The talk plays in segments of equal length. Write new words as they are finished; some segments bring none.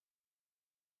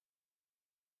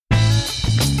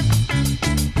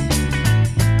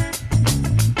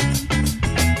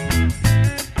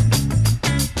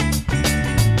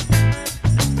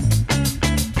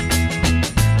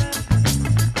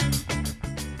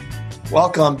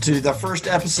Welcome to the first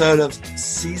episode of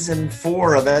Season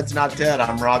 4 of Ed's Not Dead.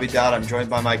 I'm Robbie Dodd. I'm joined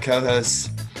by my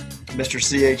co-host, Mr.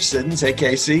 C.H. Siddons. Hey,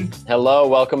 Casey. Hello,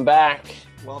 welcome back.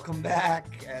 Welcome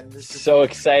back. And Mr. So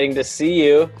exciting to see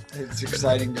you. It's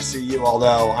exciting to see you,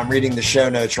 although I'm reading the show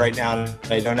notes right now and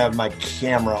I don't have my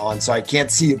camera on, so I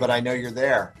can't see you, but I know you're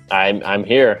there. I'm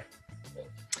here.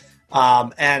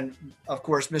 And, of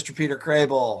course, Mr. Peter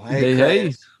Crable.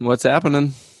 Hey, what's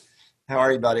happening? How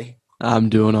are you, buddy? I'm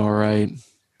doing all right.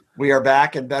 We are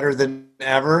back and better than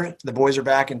ever. The boys are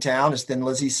back in town, as Thin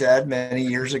Lizzy said many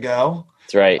years ago.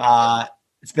 That's right.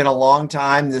 It's been a long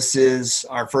time. This is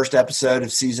our first episode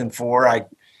of Season 4. I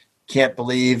can't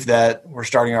believe that we're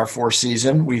starting our fourth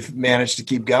season. We've managed to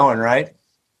keep going, right?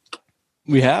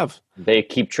 We have. They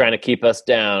keep trying to keep us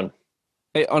down.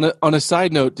 Hey, on a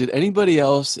side note, did anybody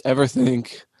else ever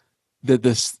think that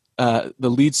the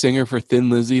lead singer for Thin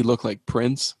Lizzy looked like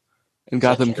Prince and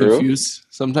got them confused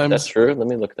sometimes? That's true. Let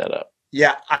me look that up.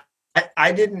 Yeah,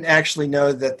 I didn't actually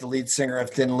know that the lead singer of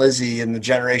Thin Lizzy in the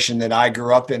generation that I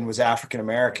grew up in was African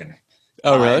American.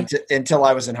 Oh, really? Until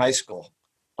I was in high school.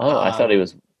 Oh, I thought he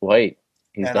was white.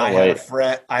 He's and not I white.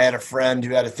 had a friend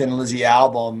who had a Thin Lizzy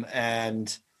album,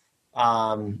 and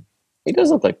he does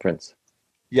look like Prince.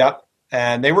 Yep,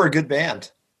 and they were a good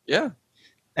band. Yeah.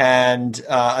 And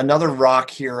another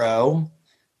rock hero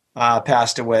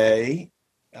passed away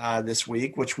this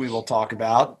week, which we will talk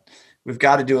about. We've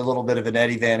got to do a little bit of an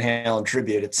Eddie Van Halen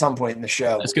tribute at some point in the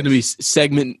show. It's going to be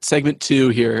segment 2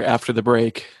 here after the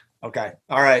break. Okay.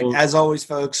 All right. As always,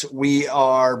 folks, we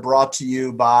are brought to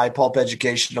you by Pulp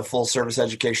Education, a full-service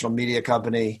educational media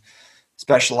company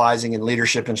specializing in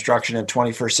leadership instruction and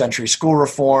 21st century school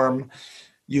reform.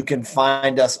 You can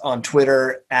find us on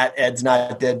Twitter at Ed's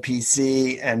Not Dead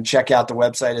PC and check out the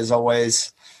website, as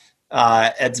always,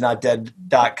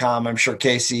 edsnotdead.com. I'm sure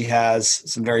Casey has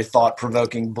some very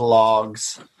thought-provoking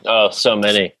blogs. Oh, so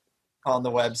many. On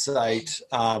the website.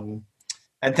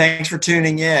 And thanks for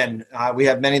tuning in. We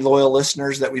have many loyal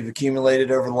listeners that we've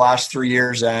accumulated over the last 3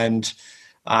 years, and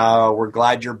we're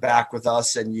glad you're back with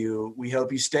us, and we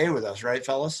hope you stay with us, right,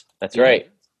 fellas? That's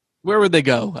right. Where would they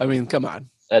go? I mean, come on.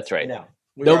 That's right. No.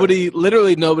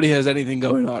 Literally nobody has anything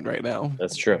going on right now.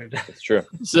 That's true. That's true.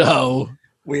 So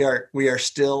we are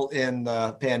still in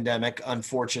the pandemic,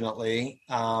 unfortunately.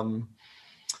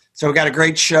 So we got a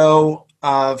great show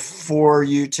for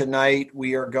you tonight.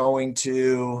 We are going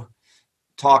to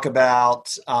talk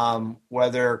about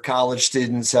whether college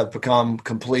students have become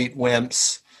complete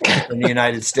wimps in the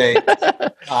United States.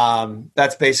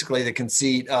 That's basically the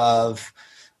conceit of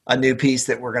a new piece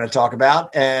that we're going to talk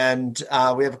about. And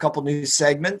we have a couple new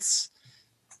segments.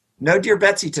 No Dear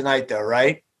Betsy tonight, though,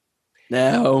 right?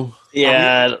 No.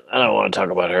 Yeah, I don't want to talk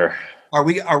about her. Are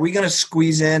we going to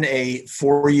squeeze in a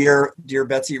 4-year Dear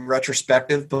Betsy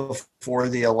retrospective before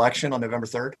the election on November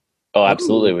 3rd? Oh,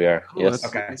 absolutely, we are. Oh, yes.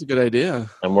 Okay. That's a good idea.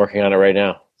 I'm working on it right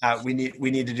now. We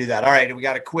need to do that. All right, we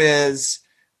got a quiz.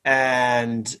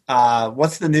 And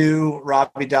what's the new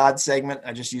Robbie Dodd segment?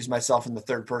 I just used myself in the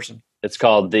third person. It's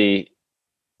called the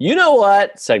You Know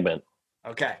What segment.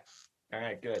 Okay. All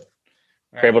right, good.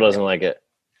 Crable doesn't like it,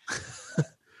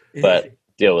 but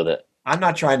deal with it. I'm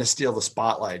not trying to steal the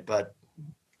spotlight, but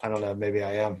I don't know. Maybe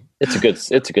I am. It's a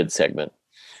good segment.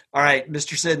 All right,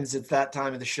 Mr. Siddons, it's that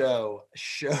time of the show.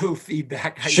 Show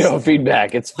feedback. Show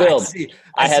feedback. It's filled.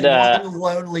 I had one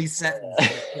lonely sentence.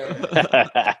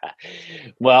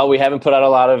 Well, we haven't put out a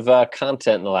lot of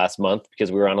content in the last month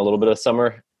because we were on a little bit of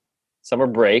summer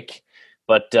break.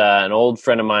 But an old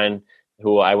friend of mine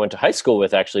who I went to high school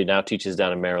with actually now teaches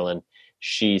down in Maryland.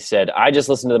 She said, I just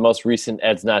listened to the most recent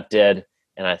Ed's Not Dead,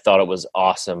 and I thought it was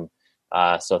awesome.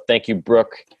 So thank you,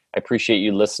 Brooke. I appreciate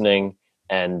you listening.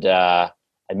 And I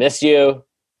miss you,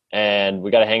 and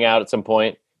we got to hang out at some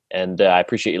point, and I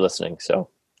appreciate you listening. So,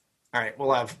 all right,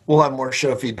 we'll have more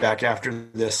show feedback after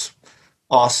this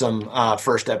awesome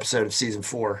first episode of season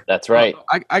 4. That's right.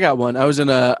 I got one. I was in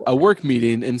a work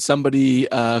meeting, and somebody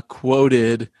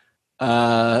quoted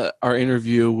our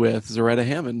interview with Zaretta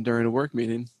Hammond during a work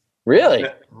meeting. Really?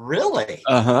 Really?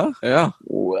 Yeah.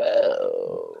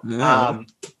 Whoa. Yeah.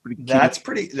 That's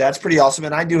pretty awesome.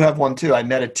 And I do have one too. I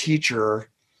met a teacher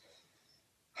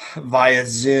via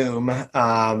Zoom.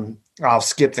 I'll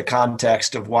skip the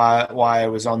context of why I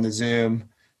was on the Zoom,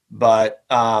 but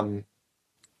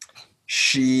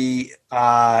she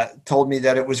told me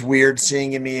that it was weird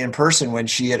seeing me in person when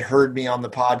she had heard me on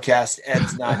the podcast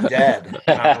Ed's Not Dead.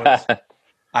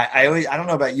 I don't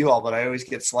know about you all, but I always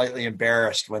get slightly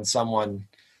embarrassed when someone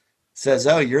says,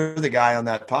 "Oh, you're the guy on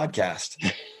that podcast."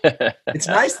 It's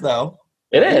nice though.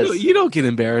 It You, is. you don't get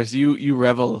embarrassed. You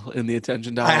revel in the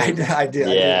attention. I Donald. do.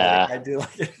 Yeah. I do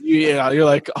like it. You're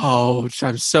like, oh,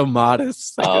 I'm so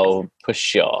modest. Oh, for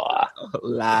sure.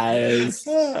 Lies.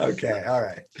 Okay. All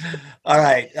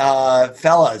right.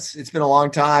 Fellas, it's been a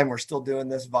long time. We're still doing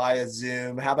this via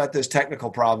Zoom. How about those technical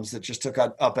problems that just took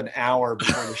up an hour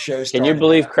before the show started? Can you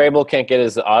believe Crable can't get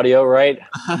his audio right?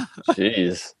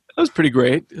 Jeez. That was pretty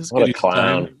great. It was What good a use of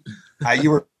time. clown.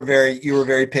 You were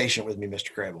very patient with me,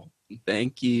 Mr. Crable.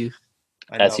 Thank you.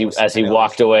 As he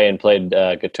walked away and played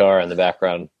guitar in the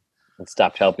background and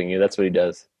stopped helping you. That's what he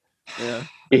does. Yeah.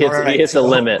 He hits the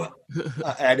limit.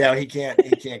 I know he can't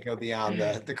go beyond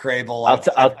the Crable.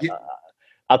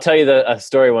 I'll tell you a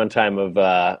story one time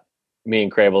of me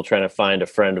and Crable trying to find a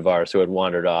friend of ours who had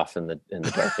wandered off in the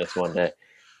darkness one day.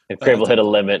 And Crable hit a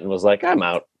limit and was like, "I'm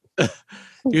out."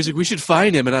 He was like, "We should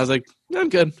find him," and I was like, "I'm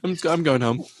good. I'm going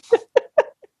home.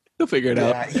 He'll figure it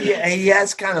out." He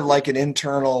has kind of like an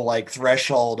internal like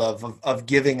threshold of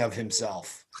giving of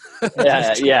himself.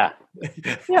 Yeah.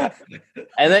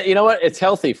 And then, you know what? It's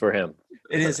healthy for him.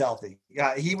 It is healthy.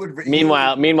 Yeah, he would.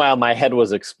 Meanwhile, my head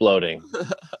was exploding.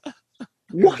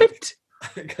 What?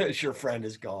 Because your friend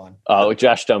is gone. Oh,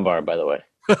 Josh Dunbar, by the way.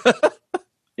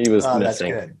 He was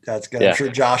missing. That's good. Yeah. I'm sure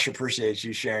Josh appreciates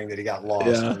you sharing that he got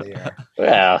lost on the air.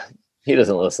 Well, he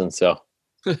doesn't listen, so.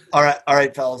 All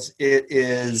right, fellas. It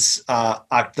is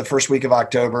the first week of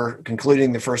October,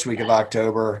 concluding the first week of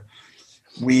October.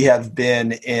 We have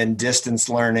been in distance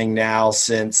learning now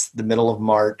since the middle of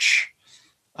March.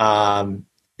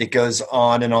 It goes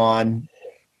on,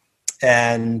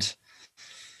 and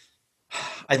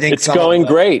I think it's going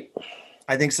great.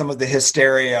 I think some of the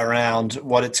hysteria around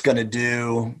what it's going to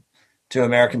do to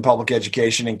American public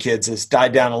education and kids has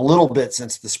died down a little bit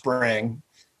since the spring,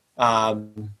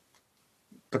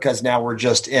 because now we're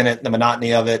just in it. The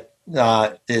monotony of it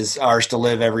is ours to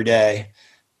live every day.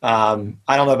 I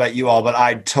don't know about you all, but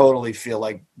I totally feel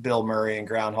like Bill Murray in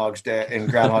Groundhog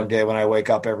Day when I wake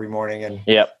up every morning and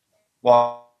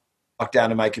walk down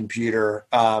to my computer.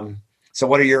 So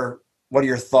what are your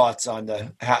thoughts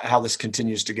on how this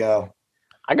continues to go?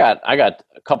 I got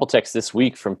a couple texts this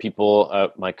week from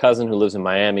people. My cousin who lives in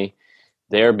Miami,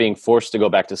 they're being forced to go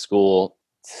back to school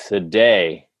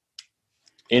today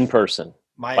in person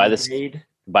by the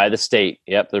state.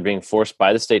 Yep, they're being forced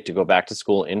by the state to go back to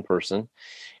school in person.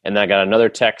 And then I got another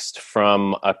text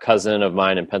from a cousin of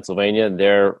mine in Pennsylvania.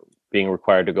 They're being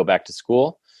required to go back to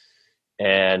school.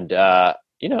 And,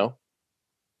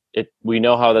 we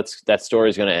know how that story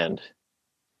is going to end.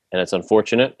 And it's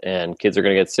unfortunate. And kids are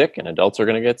going to get sick and adults are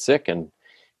going to get sick. And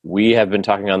we have been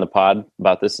talking on the pod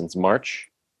about this since March.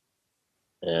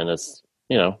 And it's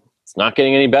not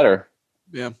getting any better.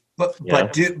 Yeah. But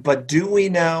do we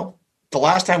know? The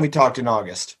last time we talked in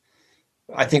August,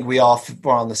 I think we all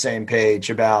were on the same page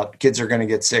about kids are going to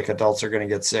get sick, adults are going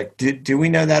to get sick. Do we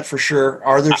know that for sure?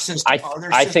 Are there systems?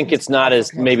 I think it's not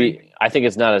as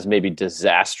maybe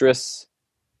disastrous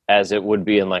as it would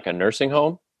be in like a nursing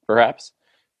home, perhaps.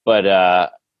 But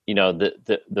the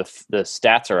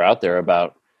stats are out there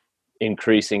about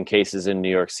increasing cases in New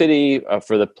York City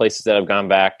for the places that have gone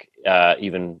back,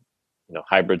 even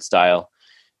hybrid style,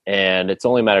 and it's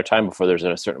only a matter of time before there's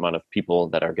a certain amount of people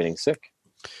that are getting sick.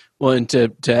 Well, and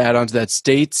to add on to that,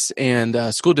 states and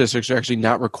school districts are actually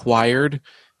not required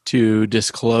to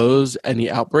disclose any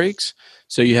outbreaks.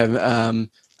 So you have,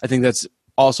 I think that's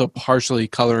also partially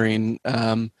coloring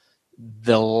I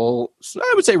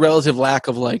would say, relative lack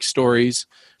of like stories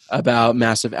about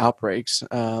massive outbreaks.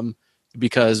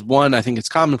 Because one, I think it's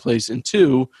commonplace, and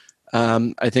two,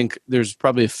 I think there's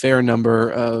probably a fair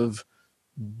number of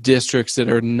districts that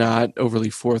are not overly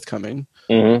forthcoming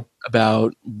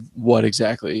about what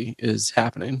exactly is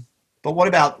happening. But what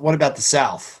about the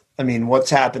South? I mean, what's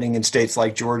happening in states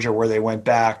like Georgia where they went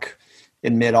back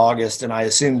in mid-August, and I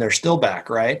assume they're still back,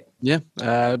 right? Yeah.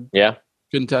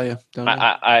 Couldn't tell you. Don't know.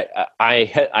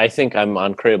 I think I'm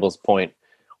on Crable's point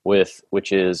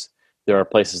which is there are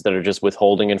places that are just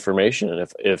withholding information, and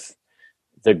if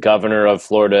the governor of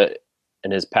Florida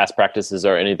and his past practices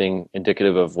are anything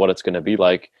indicative of what it's going to be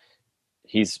like,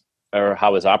 or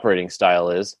how his operating style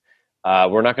is,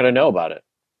 we're not going to know about it.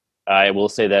 I will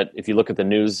say that if you look at the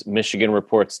news, Michigan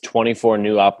reports 24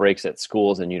 new outbreaks at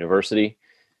schools and university.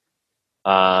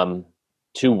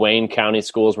 2 Wayne County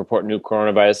schools report new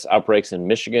coronavirus outbreaks in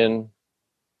Michigan.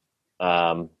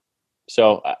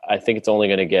 So I think it's only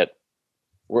going to get,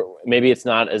 maybe it's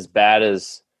not as bad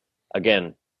as,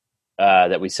 again,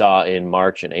 that we saw in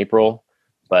March and April,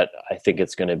 but I think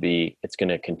it's going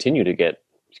to continue to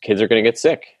kids are going to get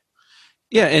sick.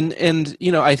 Yeah. And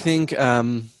I think,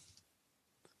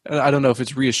 I don't know if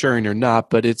it's reassuring or not,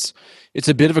 but it's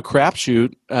a bit of a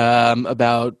crapshoot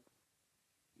about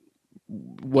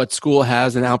what school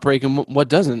has an outbreak and what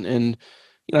doesn't. And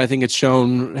I think it's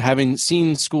shown, having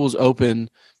seen schools open,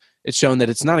 it's shown that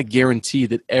it's not a guarantee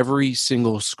that every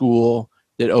single school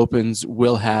that opens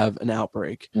will have an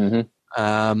outbreak. Mm-hmm.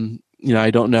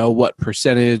 I don't know what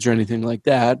percentage or anything like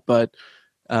that, but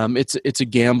it's a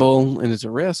gamble and it's a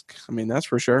risk. I mean, that's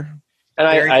for sure. And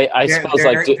I suppose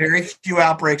very few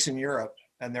outbreaks in Europe,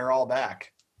 and they're all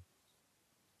back.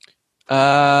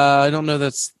 I don't know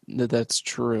that's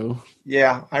true.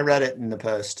 Yeah, I read it in the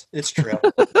Post. It's true.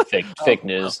 Fake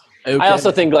news. Okay. I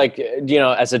also think,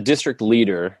 as a district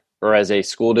leader or as a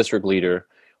school district leader,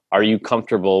 are you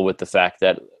comfortable with the fact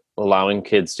that allowing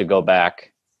kids to go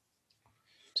back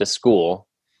to school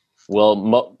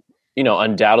will,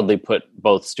 undoubtedly put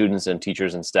both students and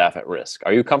teachers and staff at risk?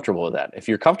 Are you comfortable with that? If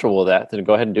you're comfortable with that, then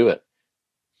go ahead and do it.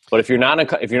 But if you're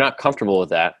not comfortable with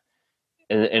that,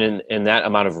 and in that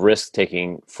amount of risk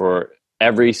taking for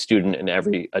every student and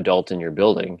every adult in your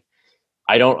building,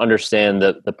 I don't understand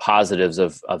the positives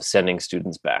of sending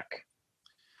students back.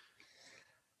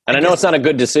 And I know it's not a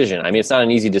good decision. I mean, it's not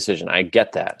an easy decision. I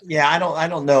get that. Yeah, I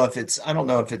don't know if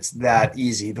it's that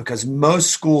easy, because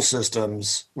most school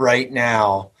systems right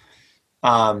now,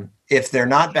 if they're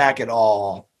not back at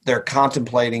all, they're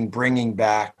contemplating bringing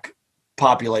back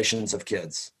populations of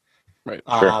kids. Right.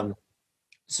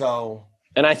 Sure.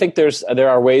 And I think there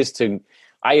are ways to.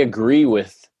 I agree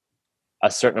with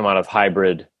a certain amount of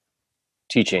hybrid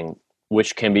teaching,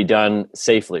 which can be done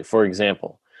safely. For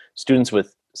example, students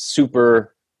with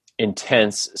super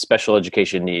intense special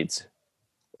education needs,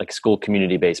 like school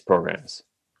community-based programs.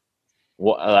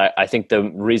 Well, I think the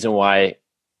reason why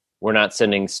we're not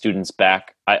sending students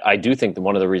back, I do think that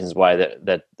one of the reasons why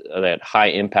that high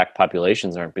impact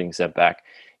populations aren't being sent back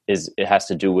is it has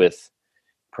to do with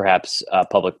perhaps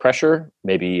public pressure,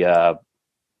 maybe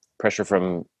pressure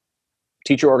from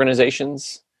teacher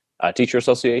organizations, teacher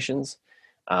associations.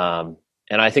 And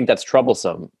I think that's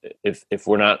troublesome if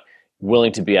we're not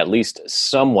willing to be at least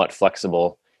somewhat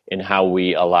flexible in how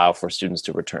we allow for students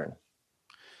to return.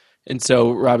 And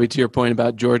so, Robbie, to your point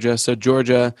about Georgia, so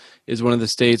Georgia is one of the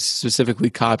states, specifically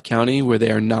Cobb County, where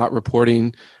they are not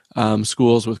reporting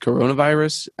schools with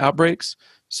coronavirus outbreaks.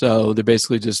 So they're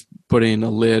basically just putting a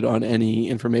lid on any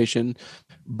information.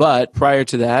 But prior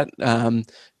to that,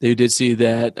 they did see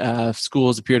that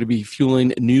schools appear to be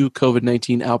fueling new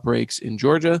COVID-19 outbreaks in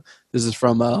Georgia. This is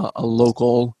from a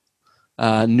local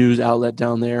news outlet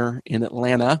down there in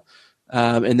Atlanta.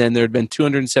 And then there had been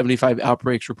 275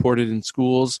 outbreaks reported in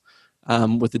schools,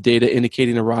 with the data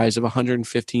indicating a rise of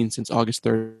 115 since August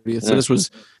 30th. So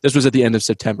this was at the end of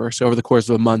September. So over the course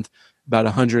of a month, about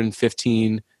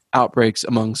 115 outbreaks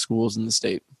among schools in the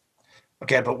state.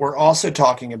 Okay, but we're also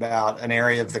talking about an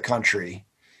area of the country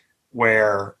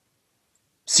where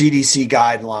CDC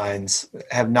guidelines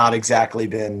have not exactly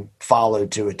been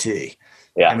followed to a T.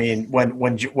 Yeah. I mean,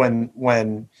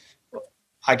 when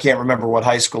I can't remember what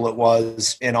high school it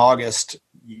was in August,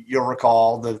 you'll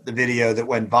recall the video that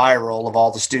went viral of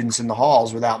all the students in the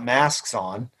halls without masks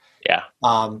on. Yeah.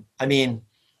 I mean,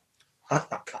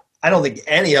 I don't think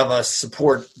any of us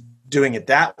support doing it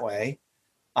that way.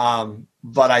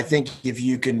 But I think if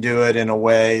you can do it in a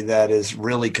way that is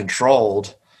really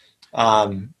controlled,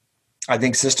 I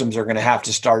think systems are going to have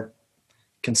to start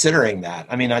considering that.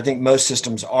 I mean, I think most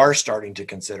systems are starting to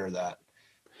consider that.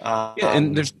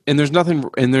 There's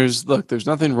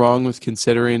nothing wrong with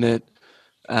considering it.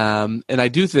 And I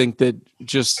do think that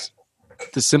just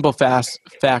the simple fact,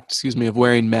 of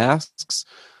wearing masks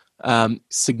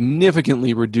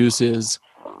significantly reduces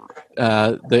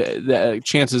the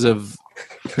chances of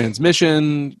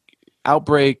transmission,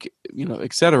 outbreak,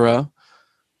 et cetera.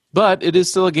 But it is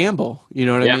still a gamble. You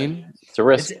know what I mean? It's a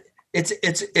risk. It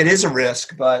is a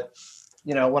risk, but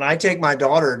when I take my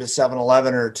daughter to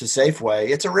 7-Eleven or to Safeway,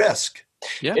 it's a risk.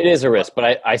 Yeah. It is a risk,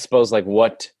 but I suppose, like,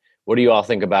 what do you all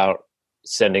think about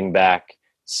sending back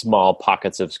small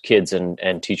pockets of kids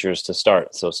and teachers to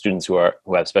start? So students who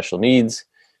have special needs,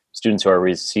 students who are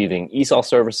receiving ESOL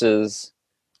services,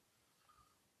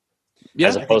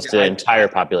 as opposed to entire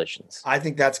populations. I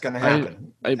think that's going to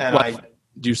happen.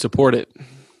 Do you support it?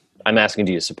 I'm asking,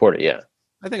 do you support it? Yeah.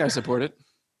 I think I support it.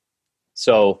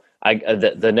 So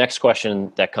the next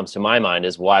question that comes to my mind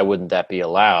is, why wouldn't that be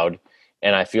allowed?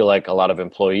 And I feel like a lot of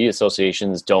employee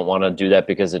associations don't want to do that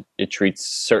because it treats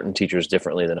certain teachers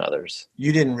differently than others.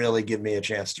 You didn't really give me a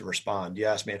chance to respond. You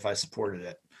asked me if I supported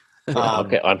it.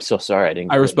 Okay, I'm so sorry.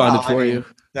 I responded for you.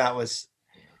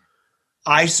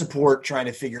 I support trying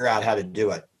to figure out how to do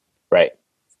it. Right.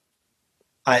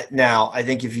 I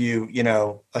think if you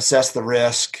assess the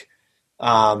risk,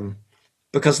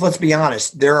 because let's be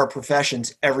honest, there are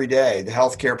professions every day, the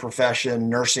healthcare profession,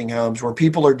 nursing homes, where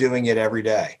people are doing it every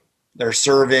day. They're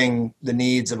serving the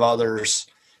needs of others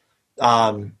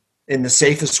in the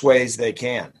safest ways they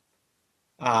can.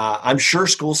 I'm sure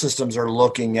school systems are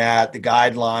looking at the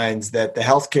guidelines that the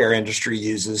healthcare industry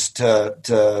uses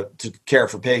to care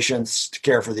for patients, to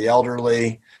care for the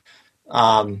elderly,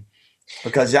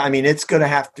 because it's going to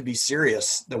have to be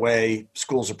serious the way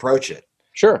schools approach it.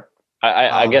 Sure.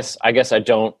 I guess I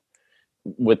don't,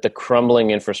 with the crumbling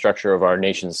infrastructure of our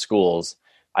nation's schools,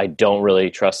 I don't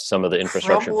really trust some of the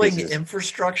infrastructure pieces.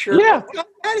 Infrastructure? Yeah.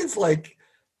 That is like,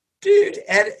 dude,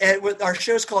 Ed, our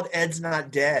show's called Ed's Not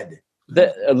Dead.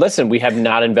 Listen, we have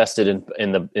not invested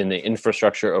in the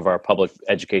infrastructure of our public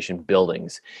education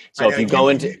buildings. So if you go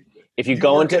into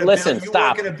listen,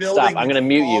 stop. I'm going to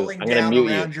mute you. I'm going to mute you.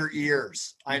 Around your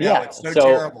ears. I know, it's so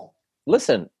terrible.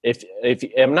 Listen, if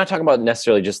I'm not talking about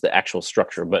necessarily just the actual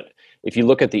structure, but if you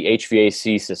look at the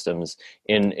HVAC systems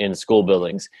in school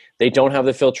buildings, they don't have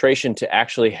the filtration to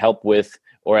actually help with,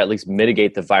 or at least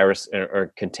mitigate, the virus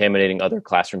or contaminating other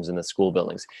classrooms in the school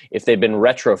buildings. If they've been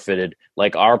retrofitted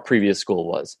like our previous school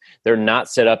was, they're not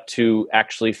set up to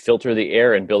actually filter the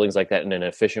air in buildings like that in an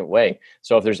efficient way.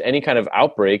 So if there's any kind of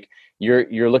outbreak,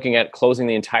 you're looking at closing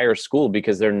the entire school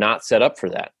because they're not set up for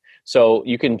that. So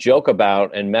you can joke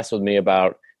about and mess with me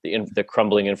about the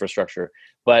crumbling infrastructure,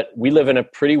 but we live in a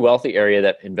pretty wealthy area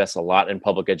that invests a lot in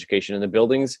public education, and the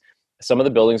buildings, some of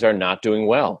the buildings are not doing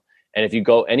well. And if you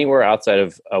go anywhere outside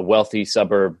of a wealthy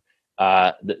suburb,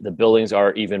 the buildings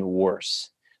are even worse.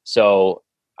 So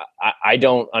I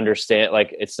don't understand,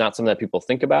 like, it's not something that people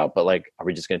think about, but like, are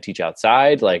we just going to teach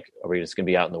outside? Like, are we just going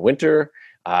to be out in the winter?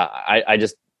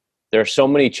 There are so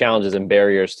many challenges and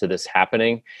barriers to this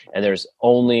happening. And there's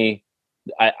only,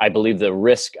 I believe the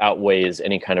risk outweighs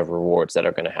any kind of rewards that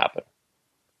are going to happen.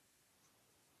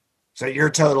 So you're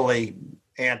totally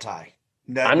anti.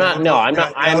 I'm not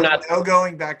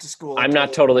going back to school. I'm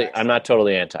not totally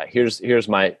anti. Here's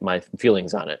my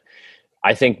feelings on it.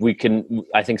 I think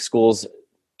schools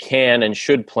can and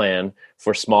should plan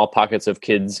for small pockets of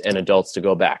kids and adults to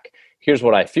go back. Here's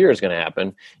what I fear is going to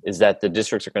happen is that the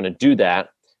districts are going to do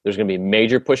that. There's going to be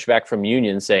major pushback from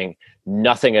unions saying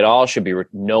no one at all should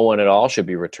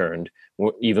be returned,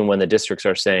 even when the districts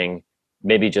are saying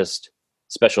maybe just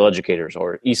special educators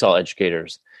or ESOL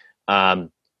educators. And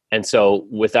so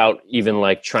without even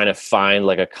like trying to find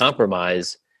like a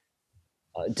compromise,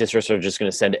 districts are just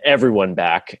going to send everyone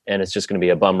back, and it's just going to be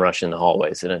a bum rush in the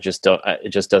hallways. And it just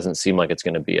doesn't seem like it's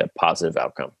going to be a positive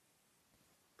outcome.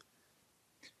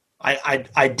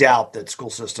 I doubt that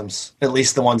school systems, at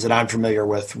least the ones that I'm familiar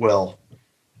with, will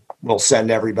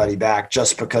send everybody back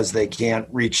just because they can't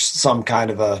reach some kind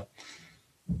of a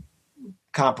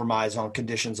compromise on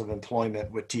conditions of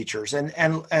employment with teachers. And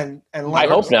I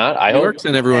hope not. I hope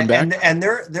send everyone back. And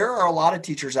there are a lot of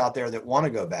teachers out there that want to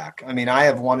go back. I mean, I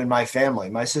have one in my family.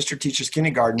 My sister teaches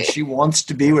kindergarten. She wants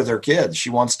to be with her kids.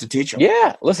 She wants to teach them.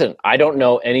 Yeah. Listen, I don't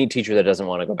know any teacher that doesn't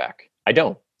want to go back. I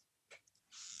don't.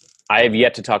 I have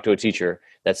yet to talk to a teacher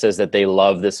that says that they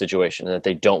love this situation and that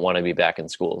they don't want to be back in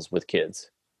schools with kids.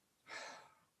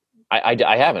 I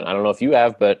haven't. I don't know if you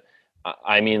have, but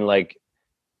I mean, like,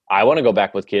 I want to go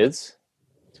back with kids.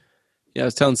 Yeah, I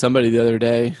was telling somebody the other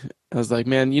day, I was like,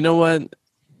 man, you know what?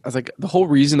 I was like, the whole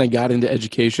reason I got into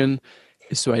education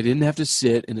is so I didn't have to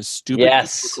sit in a stupid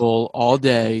cubicle all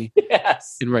day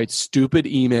and write stupid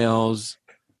emails,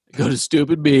 go to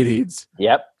stupid meetings.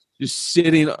 Yep. Just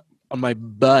sitting on my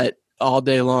butt all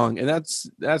day long. And that's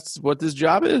what this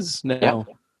job is now.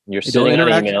 Yep. You're sitting on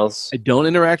emails. I don't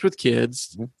interact with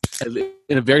kids.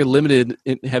 In a very limited,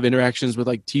 have interactions with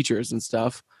like teachers and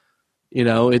stuff. You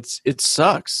know, it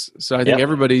sucks. So I think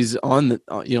everybody's on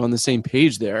the same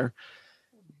page there.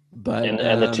 But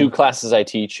and the two classes I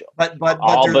teach, but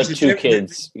two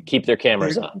kids keep their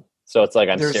cameras on. So it's like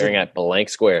I'm staring at blank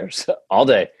squares all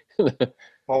day.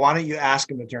 Well, why don't you ask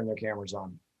them to turn their cameras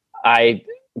on?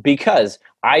 Because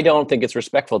I don't think it's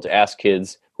respectful to ask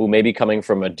kids who may be coming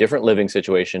from a different living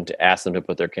situation to ask them to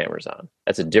put their cameras on.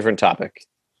 That's a different topic.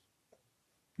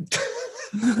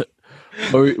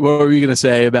 What were you going to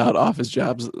say about office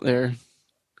jobs there?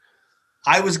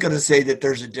 I was going to say that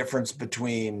there's a difference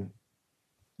between,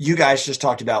 you guys just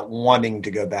talked about wanting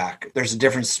to go back. There's a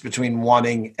difference between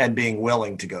wanting and being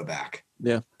willing to go back.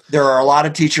 Yeah. There are a lot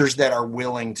of teachers that are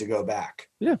willing to go back.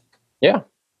 Yeah. Yeah.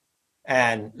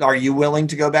 And are you willing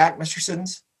to go back, Mr.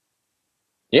 Siddons?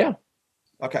 Yeah.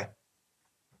 Okay.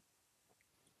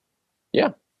 Yeah.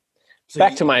 So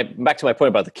back to my point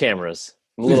about the cameras.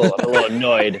 I'm a little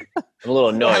annoyed. I'm a little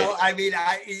annoyed. Well, I mean,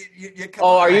 you come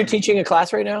Oh, are you on. teaching a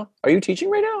class right now? Are you teaching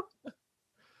right now?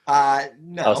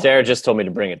 No. Oh, Sarah just told me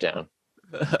to bring it down.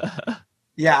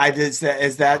 Yeah, I did.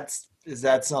 Is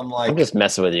that some like? I'm just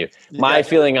messing with you. My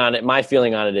feeling on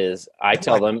it is, I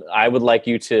tell them I would like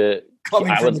you to.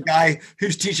 Coming from the guy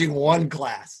who's teaching one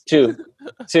class. Two.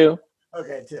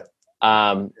 Okay, two.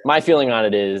 My feeling on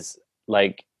it is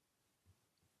like,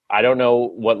 I don't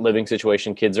know what living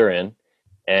situation kids are in,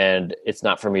 and it's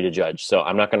not for me to judge. So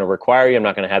I'm not going to require you. I'm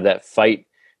not going to have that fight,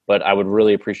 but I would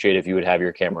really appreciate if you would have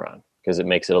your camera on, because it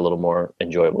makes it a little more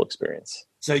enjoyable experience.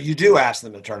 So you do ask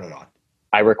them to turn it on.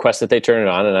 I request that they turn it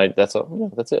on, and that's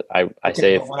it. I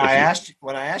say when I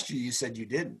asked you, you said you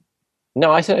didn't.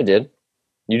 No, I said I did.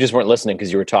 You just weren't listening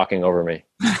because you were talking over me.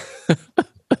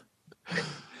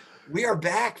 We are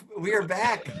back.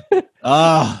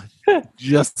 Ah,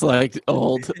 just like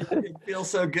old. It feels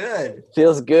so good.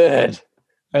 Feels good.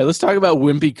 All right, let's talk about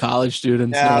wimpy college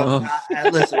students now.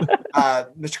 Listen,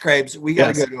 Mr. Krabs, we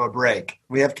got to Yes. go to a break.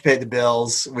 We have to pay the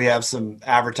bills. We have some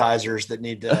advertisers that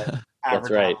need to That's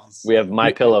advertise. right. We have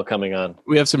My Pillow coming on.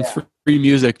 We have some free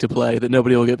music to play that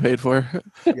nobody will get paid for.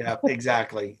 Yeah,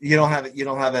 exactly.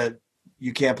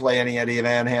 You can't play any Eddie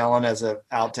Van Halen as an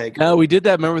outtake. No, we did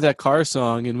that. Remember that car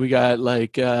song, and we got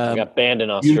like We got banned in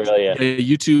Australia.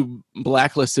 YouTube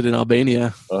blacklisted in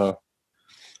Albania. Uh-huh.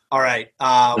 All right.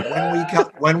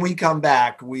 When we come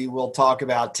back, we will talk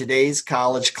about today's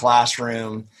college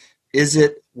classroom. Is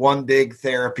it one big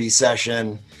therapy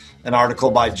session? An article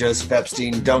by Joseph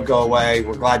Epstein. Don't go away.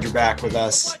 We're glad you're back with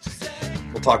us.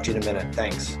 We'll talk to you in a minute.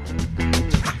 Thanks.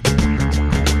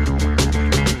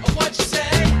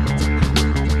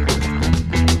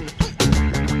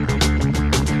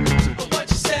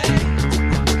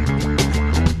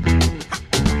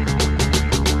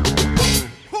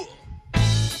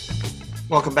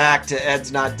 Welcome back to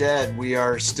Ed's Not Dead. We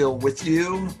are still with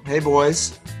you. Hey,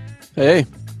 boys. Hey,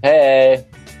 Hey.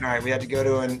 All right, we had to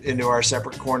go into our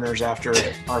separate corners after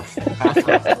our first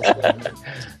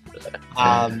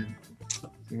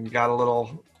we got a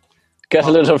little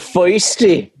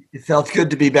feisty. It felt good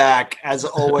to be back. As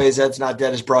always, Ed's Not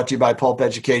Dead is brought to you by Pulp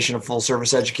Education, a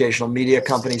full-service educational media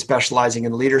company specializing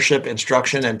in leadership,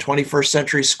 instruction, and 21st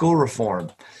century school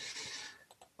reform.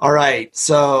 All right,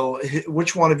 so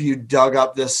which one of you dug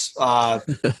up this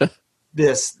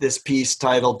this piece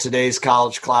titled "Today's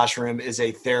College Classroom is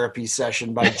a Therapy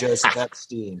Session" by Joseph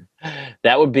Epstein?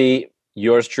 That would be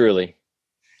yours truly.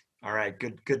 All right,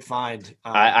 good find.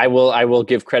 I will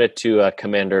give credit to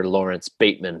Commander Lawrence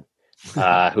Bateman,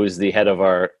 who's the head of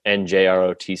our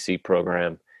NJROTC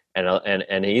program,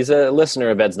 and he's a listener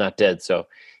of Ed's Not Dead, so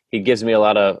he gives me a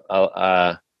lot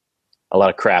of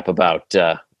crap about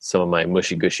some of my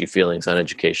mushy gushy feelings on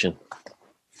education.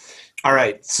 All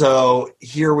right, so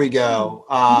here we go.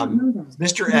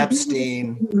 Mr.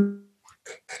 Epstein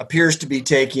appears to be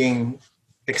taking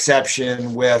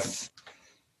exception with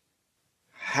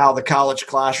how the college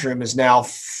classroom is now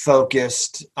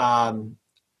focused on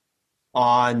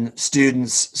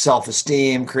students'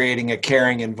 self-esteem, creating a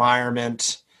caring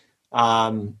environment.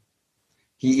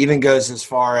 He even goes as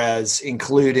far as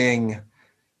including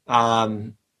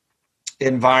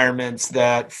environments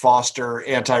that foster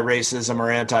anti-racism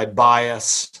or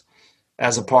anti-bias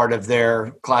as a part of their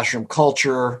classroom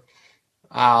culture.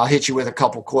 I'll hit you with a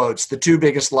couple quotes. The two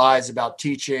biggest lies about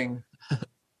teaching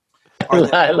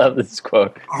I love this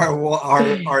quote. Are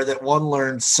that one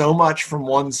learns so much from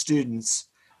one's students,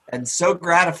 and so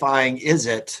gratifying is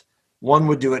it, one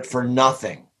would do it for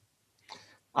nothing.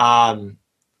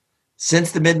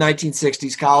 Since the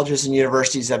mid-1960s, colleges and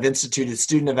universities have instituted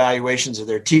student evaluations of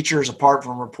their teachers. Apart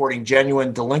from reporting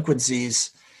genuine delinquencies,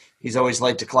 he's always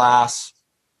late to class,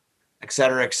 et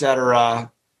cetera, et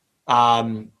cetera.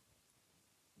 Mr.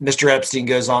 Epstein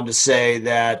goes on to say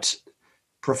that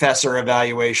professor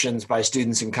evaluations by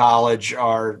students in college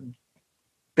are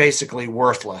basically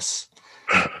worthless.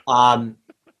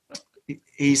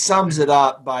 He sums it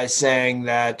up by saying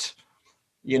that,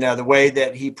 the way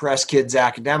that he pressed kids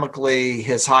academically,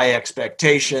 his high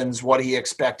expectations, what he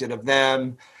expected of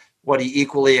them, what he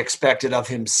equally expected of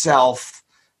himself,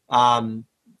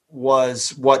 was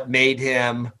what made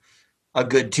him a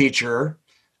good teacher.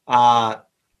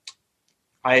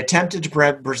 I attempted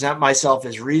to present myself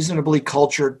as reasonably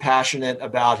cultured, passionate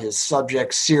about his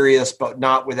subject, serious but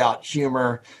not without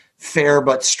humor, fair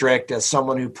but strict, as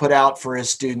someone who put out for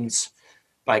his students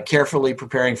by carefully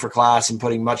preparing for class and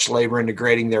putting much labor into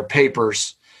grading their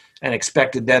papers, and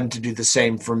expected them to do the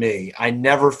same for me. I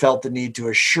never felt the need to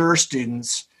assure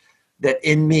students that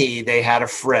in me they had a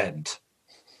friend.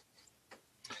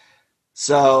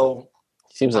 So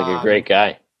Seems like a great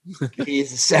guy.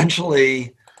 He's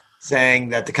essentially saying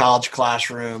that the college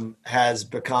classroom has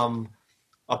become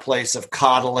a place of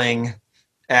coddling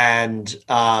and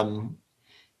I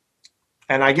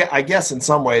guess in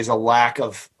some ways a lack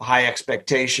of high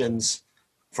expectations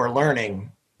for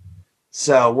learning.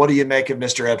 So what do you make of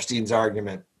Mr. Epstein's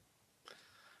argument?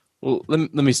 Well,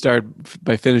 let me start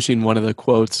by finishing one of the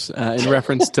quotes in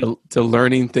reference to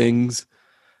learning things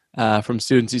from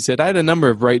students. He said, "I had a number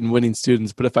of bright and winning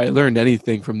students, but if I learned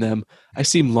anything from them, I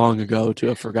seem long ago to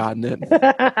have forgotten it."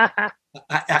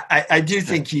 I do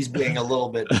think he's being a little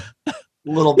bit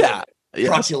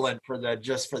truculent for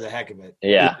the heck of it.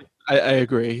 Yeah, I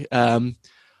agree.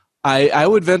 I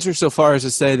would venture so far as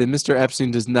to say that Mr. Epstein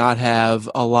does not have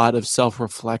a lot of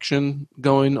self-reflection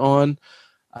going on.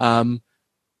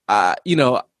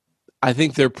 I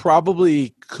think there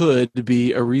probably could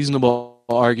be a reasonable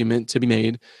argument to be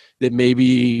made that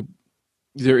maybe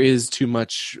there is too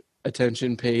much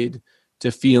attention paid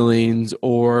to feelings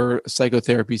or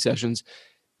psychotherapy sessions.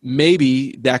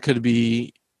 Maybe that could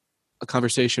be a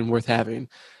conversation worth having.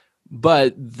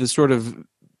 But the sort of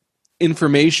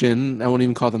information, I won't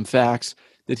even call them facts,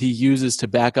 that he uses to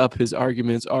back up his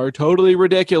arguments are totally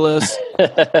ridiculous.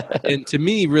 And to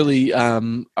me, really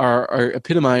are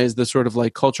epitomize the sort of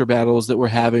like culture battles that we're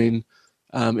having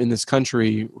in this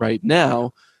country right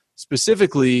now.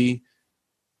 Specifically,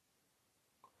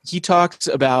 he talks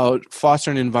about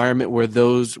fostering an environment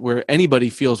where anybody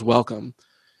feels welcome.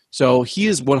 So he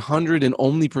is 100 and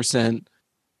only %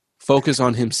 focused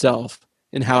on himself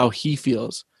and how he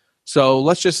feels. So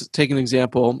let's just take an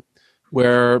example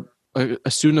where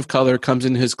a student of color comes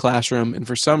into his classroom and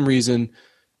for some reason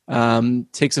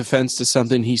takes offense to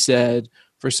something he said,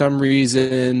 for some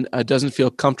reason doesn't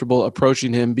feel comfortable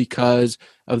approaching him because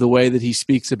of the way that he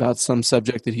speaks about some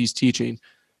subject that he's teaching.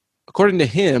 According to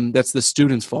him, that's the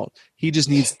student's fault. He just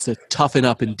needs to toughen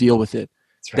up and deal with it.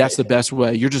 That's the best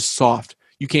way. You're just soft.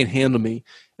 You can't handle me.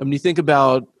 And when you think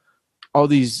about all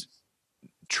these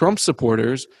Trump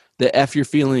supporters, the F your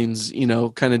feelings,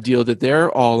 kind of deal that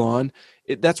they're all on,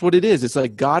 that's what it is. It's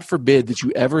like, God forbid that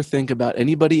you ever think about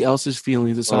anybody else's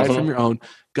feelings aside from your own.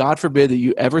 God forbid that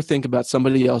you ever think about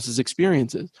somebody else's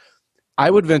experiences. I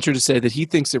would venture to say that he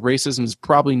thinks that racism is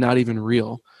probably not even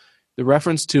real. The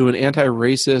reference to an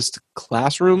anti-racist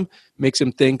classroom makes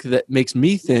me think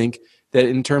that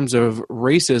in terms of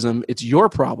racism, it's your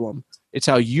problem. It's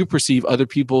how you perceive other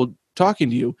people talking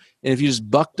to you. And if you just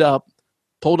bucked up,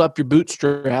 pulled up your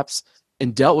bootstraps,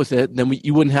 and dealt with it, then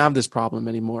you wouldn't have this problem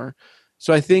anymore.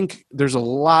 So I think there's a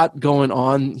lot going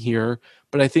on here,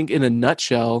 but I think in a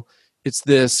nutshell, it's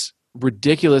this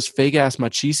ridiculous fake-ass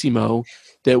machismo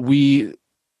that Mr.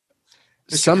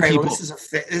 Kramer, this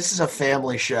is a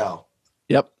family show.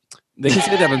 Yep. They can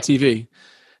say that on TV.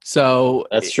 So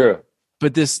that's true.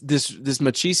 But this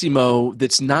machismo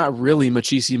that's not really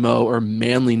machismo or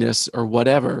manliness or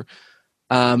whatever,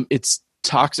 it's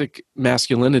toxic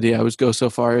masculinity, I would go so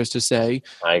far as to say.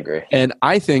 I agree. And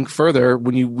I think further,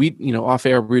 when we off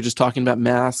air, we were just talking about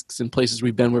masks and places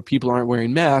we've been where people aren't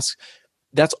wearing masks.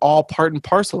 That's all part and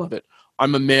parcel of it.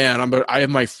 I'm a man. I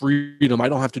have my freedom. I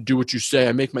don't have to do what you say.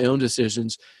 I make my own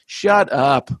decisions. Shut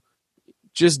up.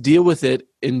 Just deal with it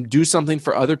and do something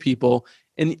for other people.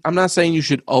 And I'm not saying you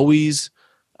should always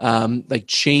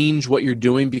change what you're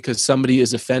doing because somebody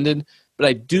is offended. But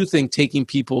I do think taking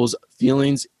people's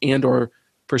feelings and or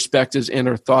perspectives and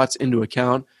or thoughts into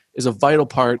account is a vital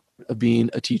part of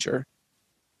being a teacher.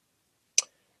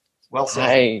 Well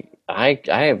said. I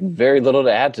have very little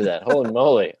to add to that. Holy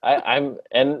moly.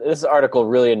 And this article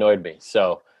really annoyed me.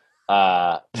 So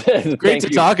great to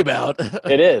talk about.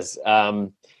 It is. I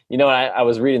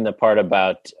was reading the part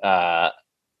about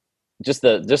just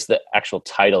the actual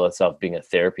title itself being a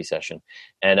therapy session.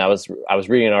 And I was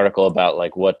reading an article about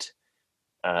like what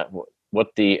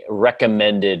the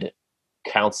recommended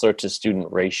counselor to student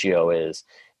ratio is,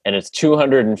 and it's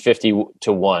 250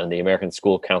 to 1. The American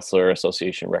School Counselor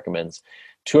Association recommends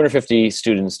 250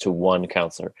 students to 1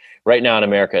 counselor. Right now in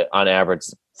America, on average,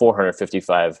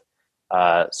 455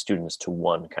 students to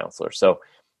 1 counselor. So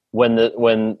when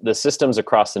the systems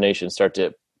across the nation start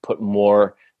to put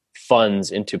more funds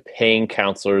into paying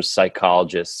counselors,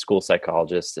 psychologists, school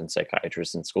psychologists, and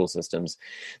psychiatrists in school systems,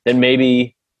 then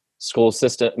maybe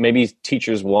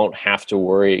teachers won't have to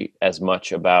worry as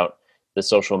much about the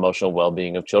social emotional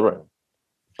well-being of children.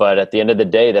 But at the end of the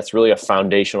day, that's really a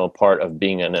foundational part of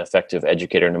being an effective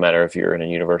educator, no matter if you're in a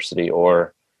university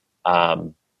or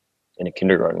in a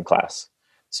kindergarten class.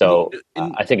 So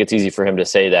I think it's easy for him to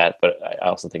say that, but I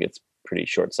also think it's pretty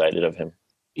short-sighted of him.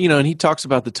 And he talks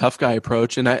about the tough guy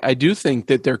approach. And I do think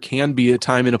that there can be a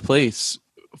time and a place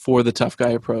for the tough guy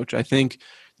approach. I think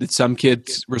that some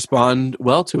kids respond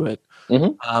well to it.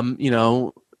 You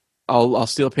know, I'll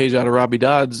steal a page out of Robbie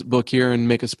Dodd's book here and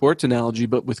make a sports analogy,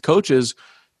 but with coaches,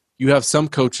 you have some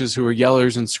coaches who are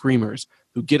yellers and screamers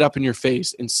who get up in your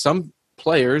face, and some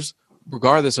players,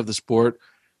 regardless of the sport,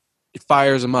 it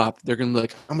fires them up. They're going to be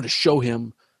like, I'm going to show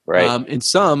him. Right. And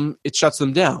some, it shuts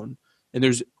them down. And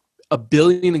there's a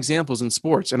billion examples in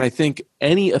sports. And I think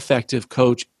any effective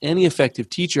coach, any effective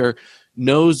teacher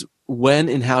knows when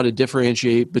and how to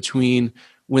differentiate between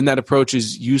when that approach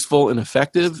is useful and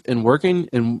effective and working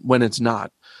and when it's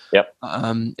not. Yep.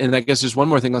 And I guess there's one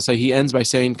more thing I'll say. He ends by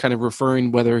saying, kind of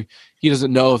referring whether he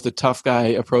doesn't know if the tough guy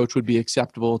approach would be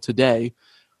acceptable today.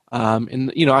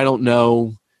 And, you know, I don't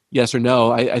know yes or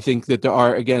no. I think that there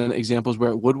are, again, examples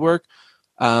where it would work.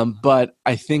 But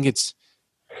I think it's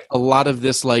a lot of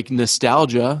this like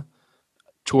nostalgia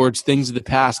towards things of the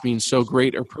past being so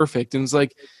great or perfect. And it's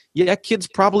like, yeah, kids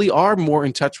probably are more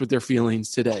in touch with their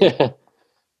feelings today.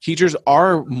 Teachers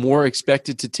are more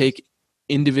expected to take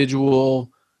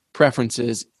individual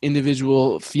preferences,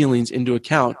 individual feelings into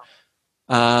account.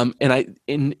 And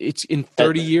it's in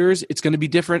 30 years, it's going to be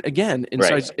different again. And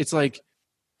right. So it's like,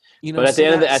 you know, but at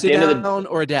the end of the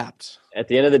or adapt. At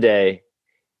the end of the day,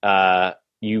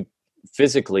 you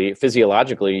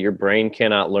physiologically, your brain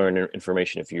cannot learn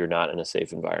information if you're not in a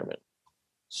safe environment.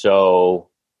 So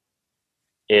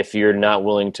if you're not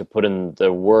willing to put in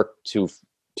the work to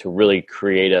really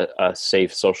create a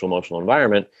safe social emotional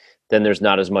environment, then there's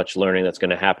not as much learning that's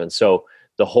going to happen. So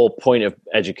the whole point of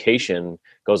education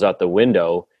goes out the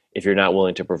window if you're not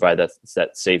willing to provide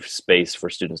that safe space for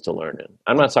students to learn in.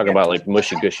 I'm not talking about like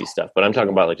mushy gushy stuff, but I'm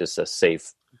talking about like just a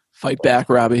safe. Fight back,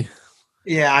 Robbie.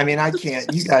 Yeah, I mean, I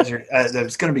can't. You guys are.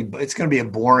 It's going to be a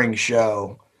boring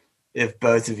show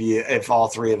if all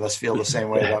three of us feel the same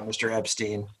way about Mr.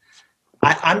 Epstein.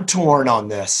 I'm torn on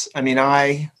this. I mean,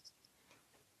 I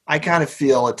kind of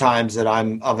feel at times that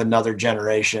I'm of another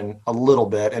generation a little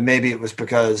bit, and maybe it's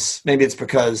because,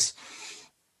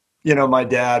 you know, my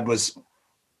dad was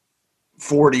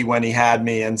 40 when he had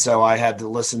me, and so I had to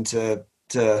listen to,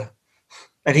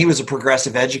 and he was a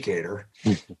progressive educator.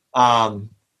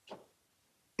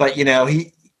 But you know,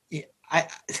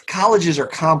 colleges are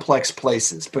complex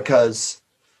places because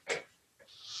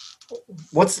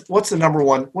what's the number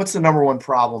one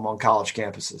problem on college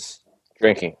campuses?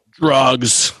 Drinking.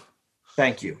 Drugs.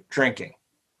 Thank you. Drinking.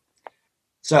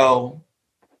 So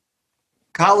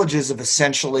colleges have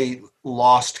essentially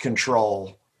lost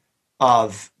control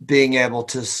of being able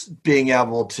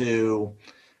to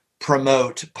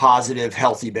promote positive,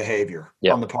 healthy behavior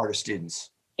on the part of students.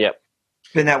 Yep.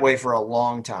 It's been that way for a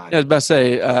long time. Yeah, I was about to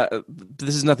say,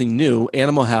 this is nothing new.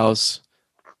 Animal House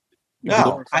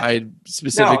glorified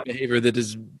specific behavior that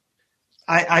is.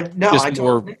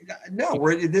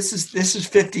 This is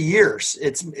 50 years.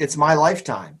 It's my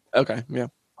lifetime. Okay. Yeah.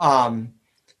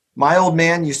 My old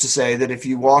man used to say that if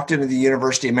you walked into the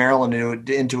University of Maryland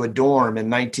into a dorm in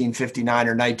 1959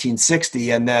 or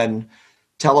 1960 and then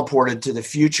teleported to the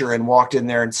future and walked in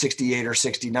there in 68 or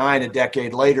 69 a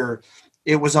decade later,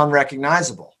 it was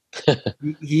unrecognizable.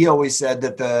 He always said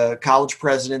that the college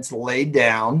presidents laid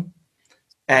down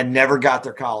and never got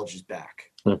their colleges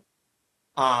back.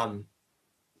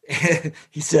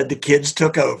 He said the kids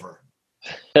took over.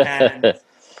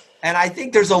 And I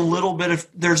think there's a little bit of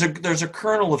there's a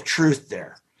kernel of truth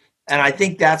there. And I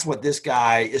think that's what this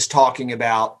guy is talking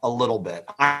about a little bit.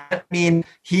 I mean,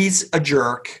 he's a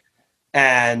jerk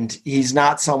and he's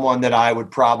not someone that I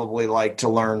would probably like to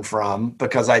learn from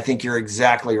because I think you're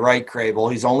exactly right, Crable.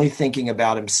 He's only thinking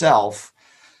about himself.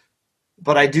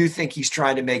 But I do think he's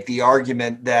trying to make the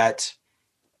argument that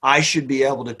I should be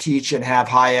able to teach and have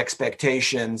high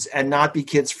expectations and not be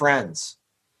kids' friends.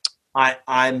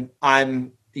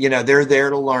 I'm you know, they're there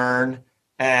to learn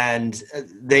and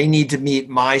they need to meet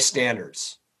my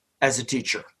standards as a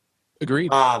teacher.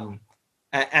 Agreed.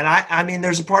 And I mean,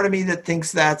 there's a part of me that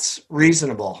thinks that's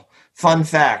reasonable. Fun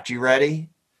fact, you ready?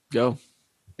 Go.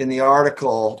 In the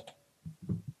article,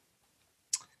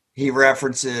 he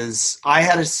references, I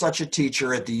had such a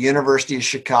teacher at the University of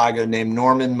Chicago named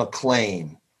Norman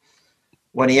McLean.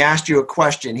 When he asked you a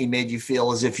question, he made you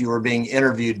feel as if you were being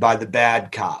interviewed by the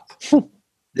bad cop.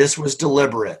 This was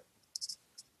deliberate.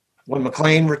 When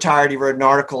McLean retired, he wrote an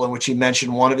article in which he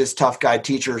mentioned one of his tough guy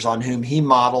teachers on whom he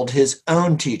modeled his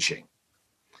own teaching.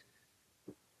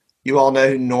 You all know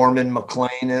who Norman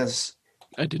McLean is?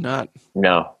 I do not.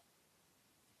 No.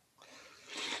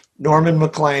 Norman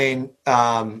McLean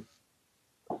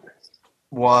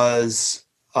was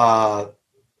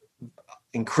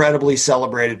incredibly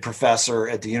celebrated professor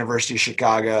at the University of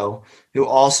Chicago who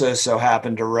also so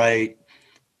happened to write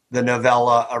the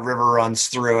novella A River Runs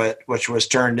Through It, which was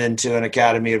turned into an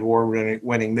Academy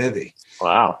Award-winning movie.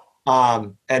 Wow.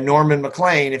 And Norman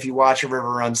MacLean, if you watch A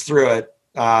River Runs Through It,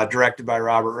 directed by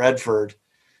Robert Redford,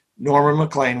 Norman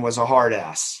MacLean was a hard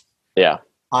ass. Yeah.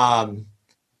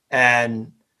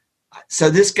 And so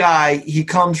this guy, he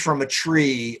comes from a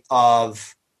tree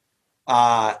of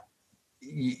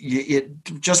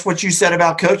just what you said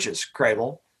about coaches,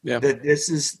 Crable. Yeah. That this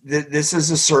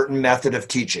is a certain method of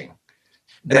teaching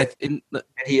that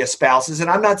he espouses. And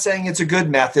I'm not saying it's a good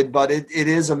method, but it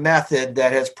is a method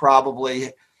that has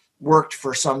probably worked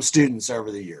for some students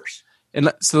over the years.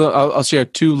 And so I'll share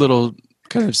two little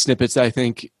kind of snippets that I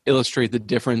think illustrate the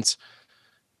difference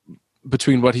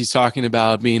between what he's talking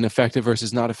about being effective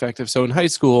versus not effective. So in high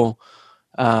school,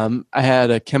 I had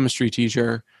a chemistry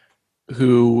teacher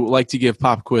who liked to give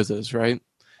pop quizzes, right?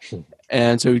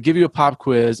 And so he'd give you a pop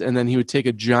quiz, and then he would take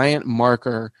a giant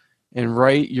marker and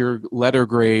write your letter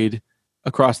grade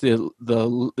across the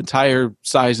entire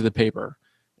size of the paper,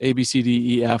 A, B, C,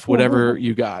 D, E, F, whatever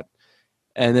you got.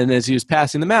 And then as he was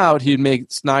passing them out, he'd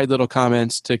make snide little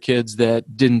comments to kids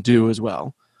that didn't do as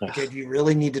well. Okay, do you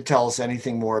really need to tell us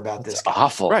anything more about this?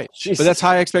 Awful. Right. Jesus. But that's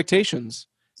high expectations.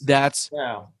 That's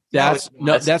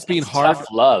being hard. Tough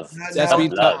love.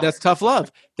 That's tough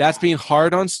love. That's being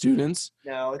hard on students.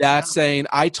 No, that's saying,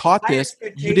 I taught this.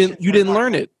 You didn't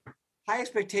learn it. High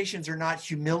expectations are not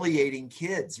humiliating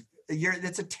kids.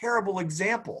 That's a terrible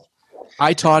example.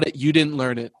 I taught it. You didn't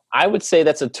learn it. I would say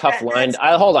that's a tough line.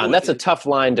 Hold on. That's a tough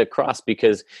line to cross,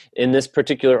 because in this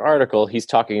particular article, he's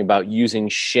talking about using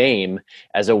shame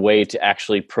as a way to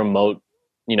actually promote,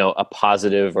 a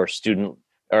positive or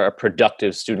a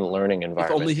productive student learning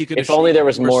environment. If only there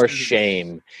was more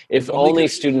shame. If only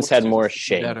students had more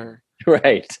shame. Better.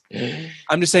 Right.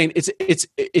 I'm just saying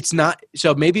it's not.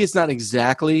 So maybe it's not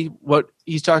exactly what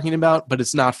he's talking about, but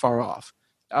it's not far off.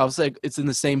 I was like, it's in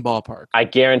the same ballpark. I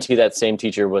guarantee that same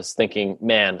teacher was thinking,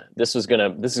 man, this is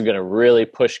gonna really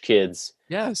push kids.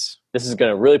 Yes. This is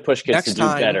gonna really push kids to do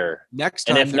better. Next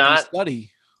time, and if not,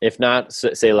 study. If not,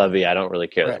 say la vie. I don't really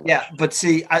care that much. Yeah, but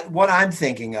see, what I'm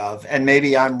thinking of, and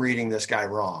maybe I'm reading this guy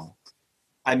wrong.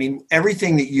 I mean,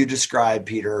 everything that you described,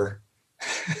 Peter,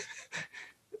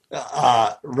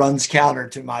 runs counter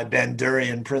to my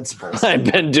Ben-Durian principles. My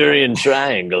Ben-Durian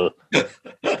triangle.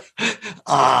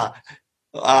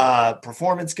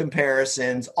 Performance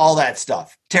comparisons, all that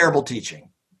stuff. Terrible teaching.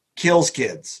 Kills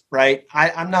kids, right?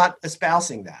 I'm not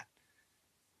espousing that.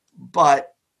 But,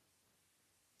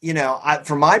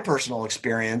 from my personal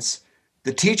experience,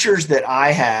 the teachers that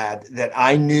I had that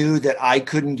I knew that I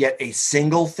couldn't get a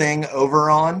single thing over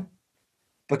on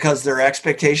because their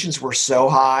expectations were so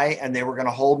high and they were going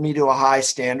to hold me to a high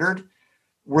standard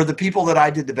were the people that I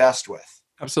did the best with.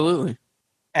 Absolutely.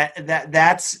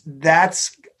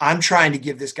 That's I'm trying to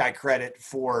give this guy credit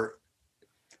for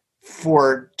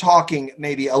talking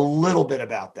maybe a little bit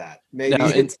about that.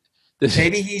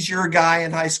 Maybe he's your guy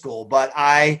in high school, but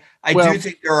I do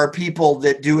think there are people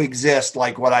that do exist,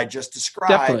 like what I just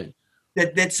described,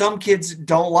 that some kids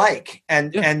don't like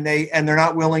and they're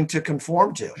not willing to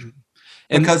conform to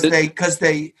because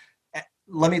they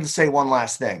let me say one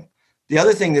last thing. The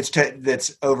other thing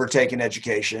that's overtaken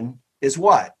education is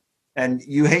what? And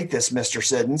you hate this, Mr.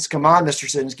 Siddons. Come on, Mr.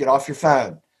 Siddons, get off your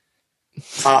phone.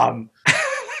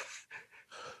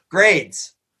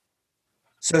 Grades.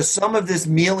 So some of this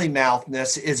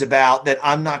mealy-mouthness is about that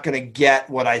I'm not going to get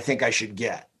what I think I should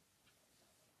get.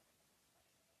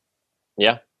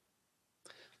 Yeah.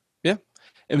 Yeah.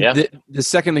 And the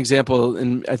second example,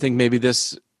 and I think maybe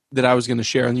this that I was going to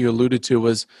share and you alluded to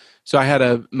was, so I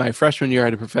had my freshman year, I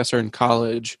had a professor in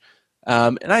college.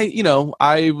 And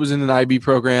I was in an IB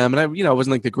program, and I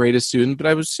wasn't like the greatest student, but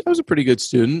I was a pretty good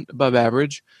student, above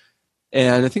average.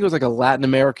 And I think it was like a Latin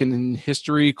American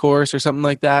history course or something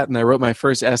like that. And I wrote my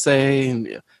first essay,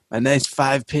 and my nice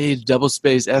 5-page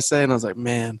double-spaced essay. And I was like,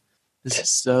 man, this is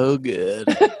so good.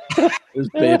 This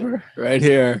paper right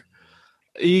here.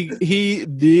 He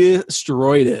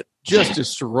destroyed it, just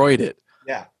destroyed it.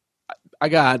 Yeah. I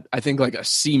got, I think, like a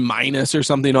C- or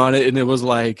something on it. And it was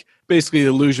like, basically the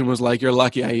illusion was like, you're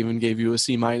lucky I even gave you a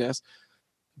C-.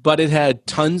 But it had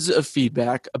tons of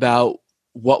feedback about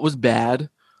what was bad,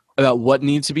 about what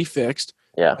needs to be fixed.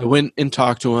 Yeah. I went and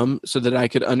talked to him so that I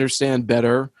could understand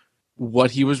better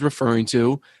what he was referring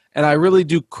to. And I really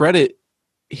do credit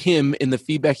him in the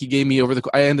feedback he gave me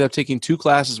I ended up taking 2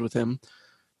 classes with him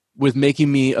with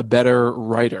making me a better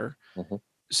writer. Mm-hmm.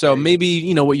 So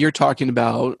maybe, what you're talking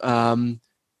about,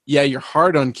 you're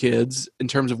hard on kids in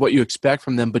terms of what you expect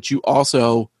from them, but you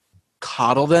also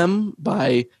coddle them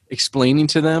by explaining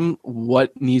to them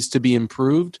what needs to be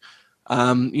improved.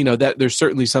 that there's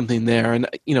certainly something there. And,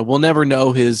 we'll never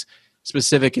know his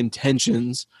specific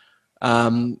intentions.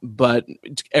 But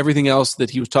everything else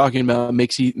that he was talking about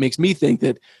makes me think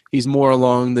that he's more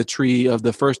along the tree of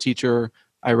the first teacher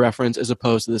I reference as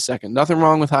opposed to the second. Nothing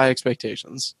wrong with high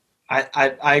expectations.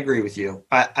 I agree with you.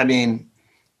 I mean,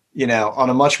 on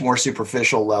a much more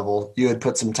superficial level, you had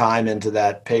put some time into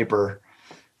that paper.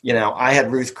 I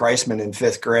had Ruth Kreisman in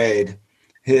 5th grade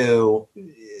who,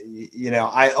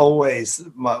 I always,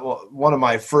 one of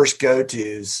my first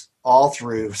go-tos all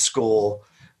through school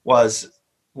was,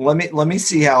 let me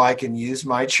see how I can use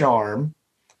my charm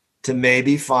to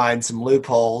maybe find some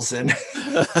loopholes in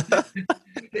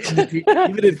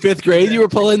even in 5th grade, you were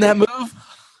pulling that move.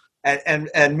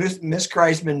 And Miss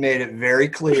Kreisman made it very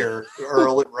clear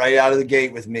early, right out of the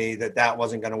gate with me that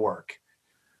wasn't going to work.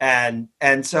 And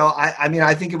so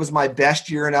I think it was my best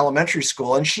year in elementary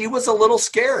school, and she was a little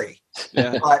scary,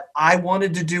 but I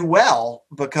wanted to do well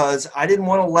because I didn't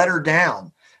want to let her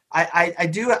down.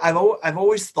 I've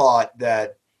always thought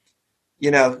that,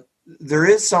 there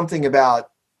is something about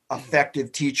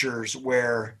effective teachers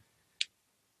where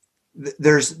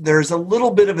there's a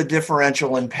little bit of a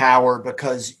differential in power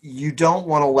because you don't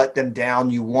want to let them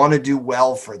down. You want to do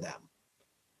well for them.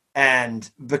 And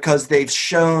because they've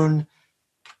shown,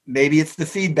 maybe it's the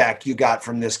feedback you got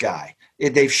from this guy.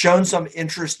 They've shown some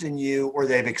interest in you, or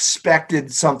they've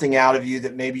expected something out of you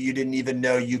that maybe you didn't even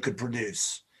know you could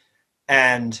produce.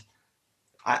 And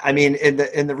I mean, in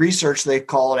the research, they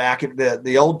call it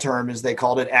the old term is they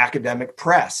called it academic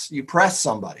press. You press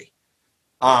somebody.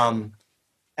 And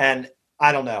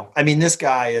I don't know. I mean, this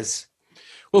guy is.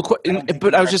 Well,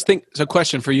 but I was just thinking. So,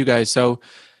 question for you guys. So,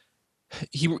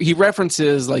 he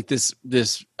references like this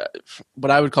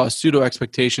what I would call a pseudo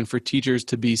expectation for teachers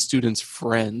to be students'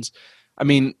 friends. I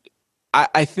mean,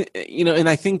 I think and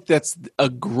I think that's a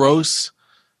gross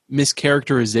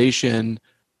mischaracterization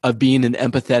of being an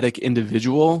empathetic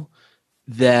individual.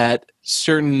 That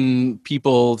certain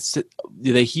people,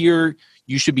 they hear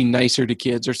you should be nicer to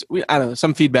kids, or I don't know,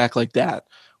 some feedback like that,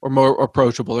 or more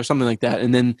approachable, or something like that.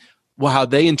 And then, how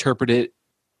they interpret it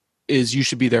is you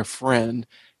should be their friend.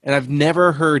 And I've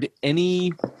never heard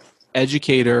any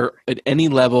educator at any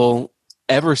level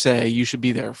ever say you should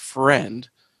be their friend.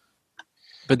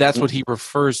 But that's what he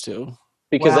refers to.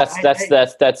 Because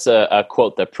that's a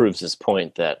quote that proves his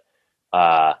point that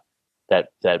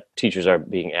that teachers are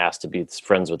being asked to be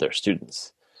friends with their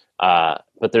students.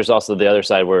 But there's also the other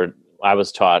side where I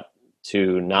was taught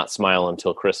to not smile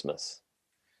until Christmas.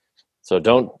 So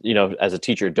don't, as a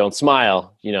teacher, don't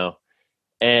smile,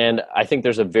 And I think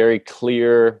there's a very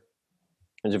clear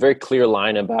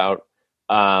line about,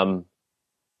 being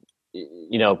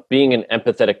an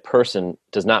empathetic person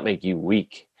does not make you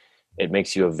weak. It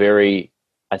makes you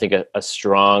a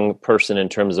strong person in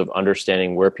terms of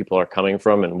understanding where people are coming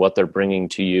from and what they're bringing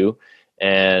to you.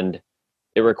 And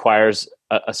it requires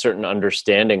a certain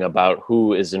understanding about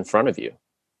who is in front of you.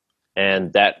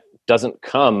 And that doesn't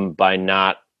come by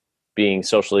not being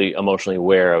socially, emotionally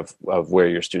aware of where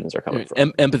your students are coming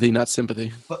from. Empathy, not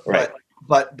sympathy.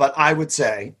 But I would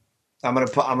say, I'm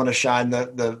gonna shine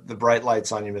the bright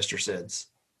lights on you, Mr. Sids.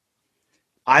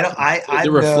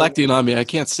 They're reflecting on me. I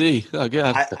can't see. Oh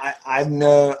God. I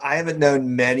haven't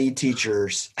known many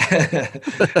teachers.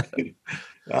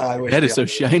 That is so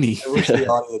shiny. I wish the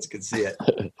audience could see it.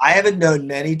 I haven't known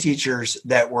many teachers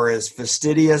that were as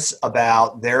fastidious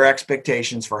about their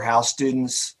expectations for how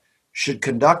students should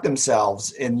conduct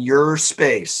themselves in your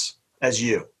space as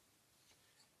you.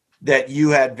 That you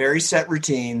had very set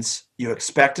routines. You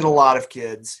expected a lot of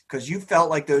kids because you felt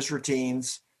like those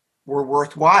routines were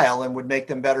worthwhile and would make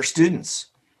them better students.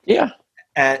 Yeah.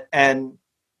 And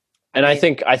I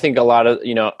think a lot of,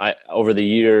 over the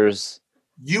years,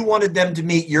 you wanted them to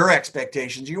meet your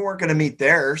expectations. You weren't going to meet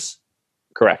theirs.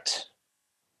 Correct.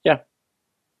 Yeah.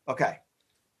 Okay.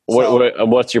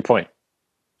 What's your point?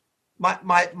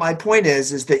 My point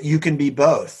is that you can be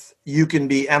both. You can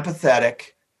be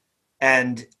empathetic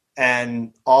and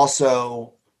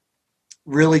also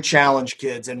really challenge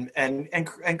kids and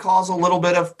cause a little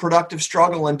bit of productive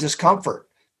struggle and discomfort.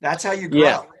 That's how you grow.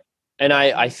 Yeah. And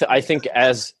I think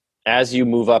as you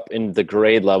move up in the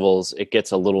grade levels, it gets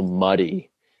a little muddy.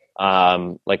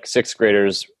 Like 6th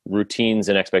graders' routines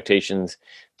and expectations,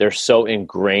 they're so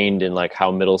ingrained in like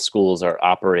how middle schools are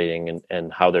operating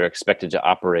and how they're expected to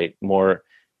operate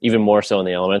even more so in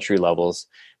the elementary levels.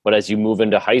 But as you move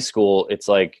into high school, it's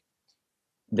like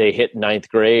they hit 9th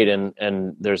grade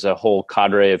and there's a whole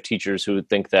cadre of teachers who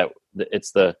think that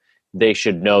they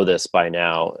should know this by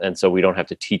now. And so we don't have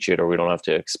to teach it or we don't have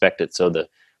to expect it. So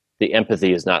the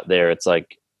empathy is not there. It's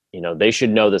like, they should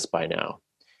know this by now.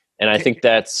 And I think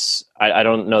I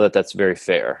don't know that that's very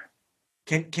fair.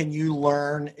 Can you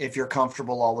learn if you're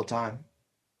comfortable all the time?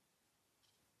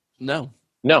 No.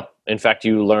 No. In fact,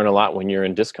 you learn a lot when you're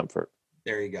in discomfort.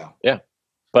 There you go. Yeah.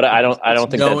 But I don't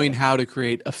think knowing how to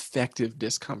create effective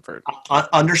discomfort.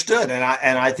 Understood. And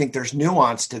I think there's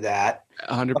nuance to that.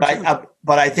 100%.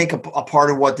 But I think a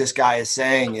part of what this guy is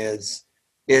saying is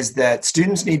that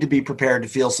students need to be prepared to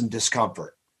feel some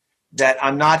discomfort, that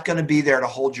I'm not going to be there to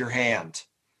hold your hand.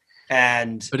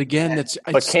 But again, it's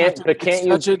such a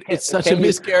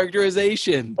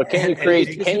mischaracterization. But can you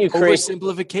create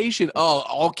oversimplification? Oh,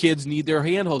 all kids need their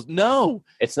handholds. No,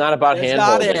 it's not about handholding.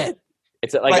 Not it.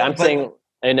 It's like I'm saying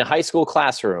in a high school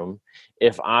classroom,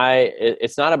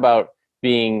 it's not about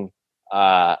being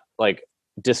like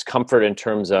discomfort in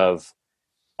terms of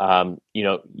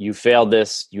you failed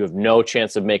this, you have no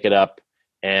chance of make it up,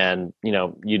 and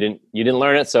you didn't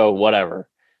learn it, so whatever.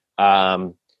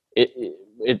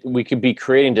 We could be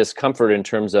creating discomfort in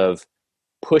terms of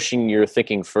pushing your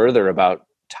thinking further about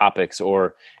topics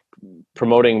or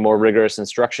promoting more rigorous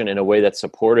instruction in a way that's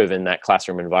supportive in that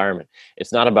classroom environment.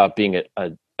 It's not about being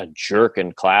a jerk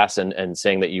in class and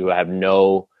saying that you have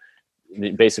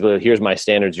basically, here's my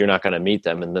standards, you're not going to meet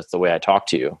them, and that's the way I talk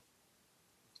to you.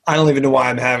 I don't even know why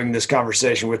I'm having this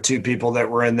conversation with two people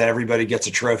that were in the everybody gets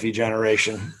a trophy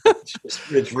generation. It's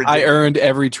ridiculous. I earned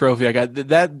every trophy I got.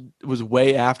 That was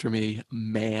way after me,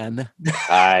 man.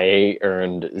 I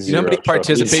earned 0 You know how many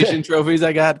participation trophies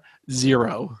I got?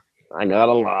 0. I got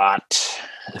a lot.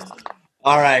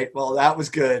 All right. Well, that was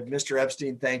good. Mr.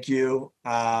 Epstein, thank you.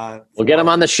 We'll get him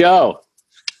on the show.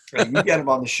 You get him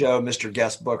on the show, Mr.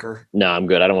 Guest Booker. No, I'm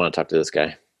good. I don't want to talk to this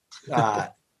guy.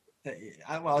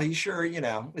 Well, he's sure,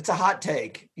 it's a hot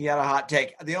take. He had a hot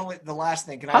take. The last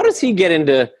thing. How does he get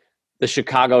into the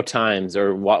Chicago Times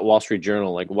or Wall Street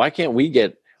Journal? Like, why can't we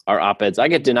get our op-eds? I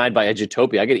get denied by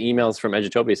Edutopia. I get emails from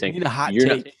Edutopia saying, you need a hot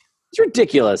take. It's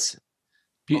ridiculous.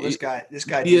 Well, this guy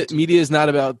media is not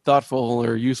about thoughtful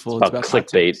or useful. It's about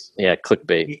clickbait. Yeah,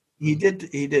 clickbait. He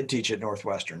did teach at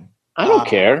Northwestern. I don't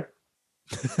care.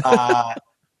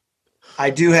 I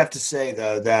do have to say,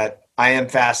 though, that I am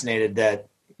fascinated that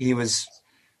he was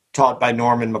taught by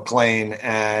Norman McLean,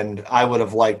 and I would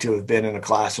have liked to have been in a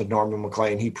class with Norman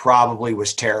McLean. He probably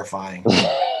was terrifying.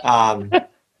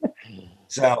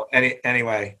 So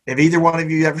anyway, have either one of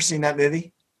you ever seen that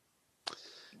movie?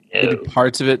 Maybe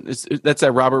parts of it. That's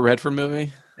that Robert Redford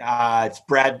movie.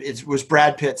 It was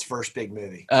Brad Pitt's first big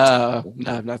movie. No,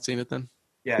 I've not seen it then.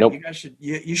 Yeah, nope. You guys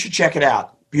you should check it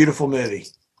out. Beautiful movie,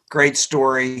 great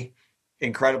story,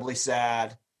 incredibly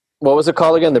sad. What was it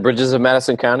called again? The Bridges of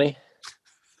Madison County?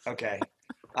 Okay.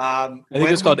 I think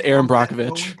it's called Aaron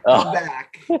Brockovich. Come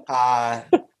back.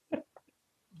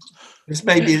 This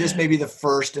may be the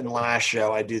first and last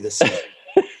show I do this.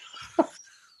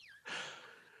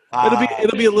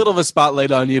 It'll be a little of a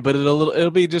spotlight on you, but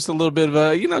it'll be just a little bit of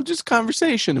a just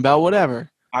conversation about whatever.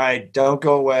 All right, don't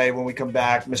go away. When we come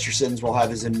back, Mr. Siddons will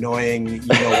have his annoying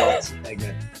what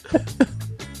segment.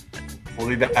 We'll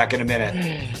be back in a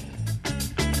minute.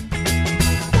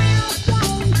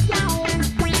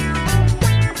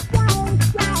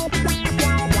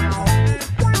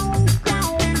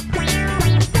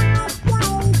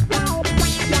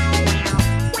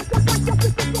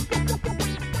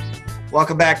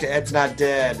 Welcome back to Ed's Not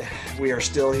Dead. We are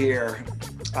still here.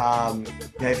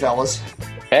 Hey, fellas.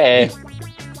 Hey.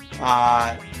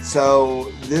 So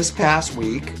this past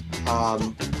week,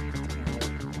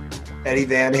 Eddie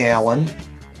Van Halen,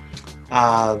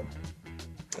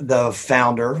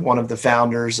 one of the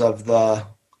founders of the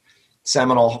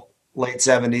seminal late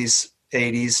 70s,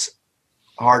 80s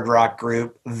hard rock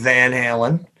group Van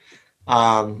Halen,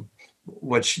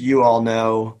 which you all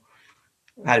know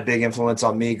had a big influence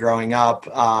on me growing up,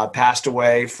 passed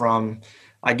away from,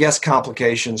 I guess,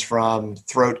 complications from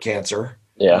throat cancer.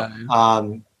 Yeah.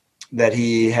 That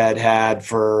he had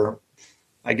for,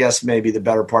 I guess, maybe the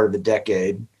better part of a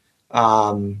decade.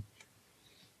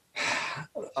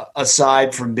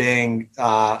 Aside from being,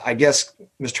 I guess,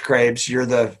 Mr. Krabs, you're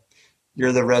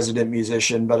the resident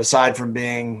musician, but aside from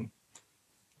being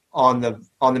on the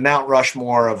Mount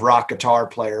Rushmore of rock guitar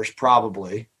players,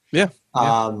 probably. Yeah.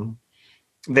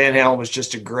 Van Halen was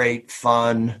just a great,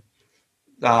 fun,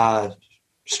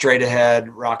 straight ahead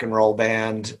rock and roll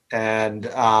band. And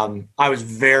I was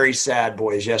very sad,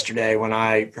 boys, yesterday when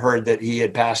I heard that he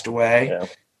had passed away.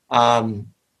 Yeah.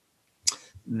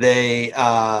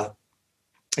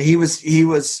 He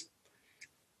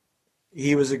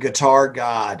was a guitar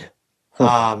god.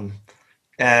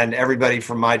 And everybody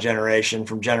from my generation,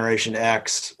 from Generation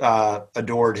X,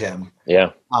 adored him.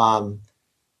 Yeah.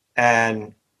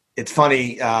 And it's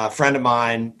funny. Friend of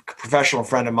mine, professional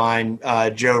friend of mine,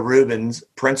 Joe Rubens,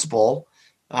 principal.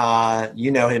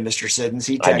 You know him, Mr. Siddons.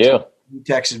 I do. He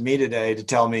texted me today to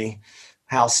tell me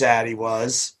how sad he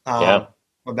was. Yeah.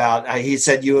 About he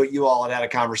said you all had a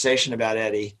conversation about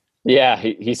Eddie. Yeah,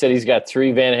 he said he's got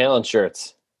 3 Van Halen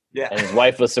shirts. Yeah, and his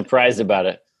wife was surprised about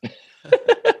it.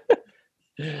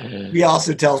 He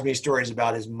also tells me stories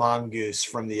about his mongoose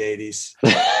from the 80s.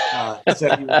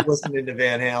 So he was listening to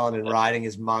Van Halen and riding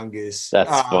his mongoose.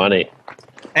 That's funny.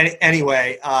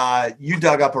 Anyway, you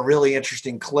dug up a really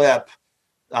interesting clip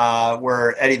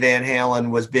where Eddie Van Halen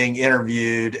was being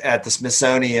interviewed at the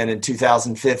Smithsonian in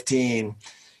 2015.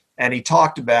 And he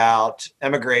talked about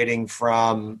emigrating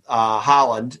from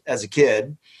Holland as a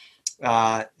kid.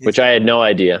 Which I had no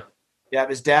idea. Yeah,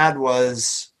 his dad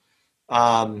was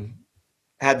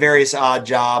had various odd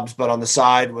jobs, but on the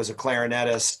side was a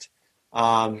clarinetist.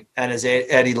 And as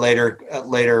Eddie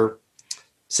later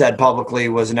said publicly,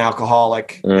 was an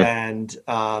alcoholic. And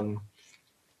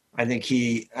I think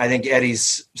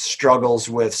Eddie's struggles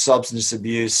with substance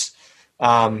abuse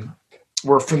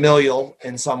were familial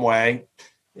in some way.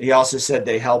 He also said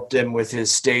they helped him with his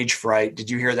stage fright. Did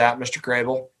you hear that, Mr.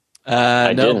 Crable?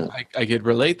 I No, didn't. I could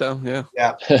relate though. Yeah.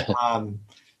 Yeah.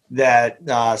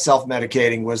 That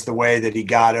self-medicating was the way that he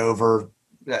got over.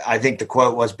 I think the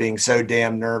quote was being so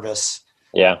damn nervous.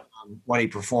 Yeah. When he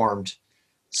performed.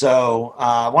 So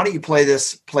why don't you play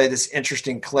this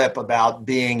interesting clip about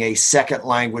being a second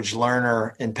language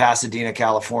learner in Pasadena,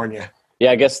 California?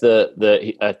 Yeah, I guess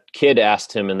a kid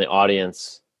asked him in the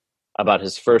audience about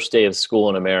his first day of school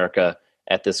in America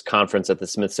at this conference at the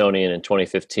Smithsonian in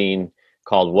 2015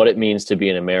 called "What It Means to Be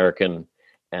an American,"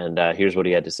 and here's what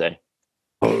he had to say.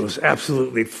 Oh, it was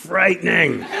absolutely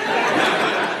frightening.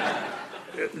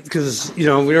 Because, we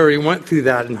already went through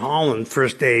that in Holland,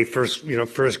 first day, first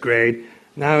grade.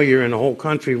 Now you're in a whole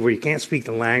country where you can't speak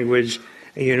the language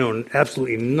and you know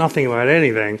absolutely nothing about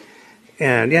anything.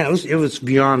 And yeah, it was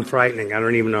beyond frightening. I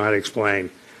don't even know how to explain.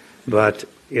 But,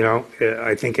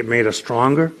 I think it made us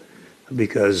stronger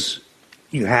because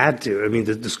you had to. I mean,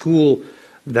 the school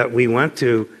that we went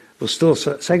to was still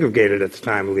segregated at the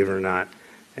time, believe it or not.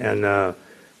 And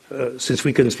since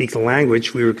we couldn't speak the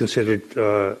language, we were considered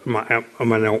a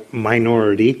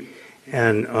minority.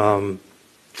 And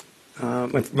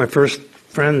my first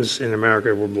friends in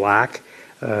America were black.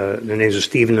 Their names are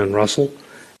Stephen and Russell.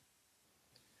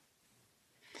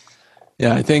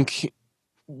 Yeah, I think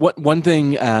one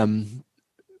thing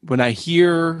when I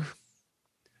hear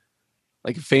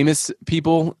like famous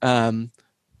people,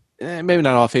 maybe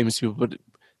not all famous people, but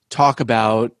talk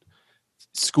about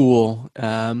school.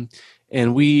 And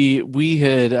we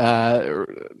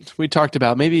talked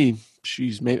about maybe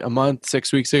a month,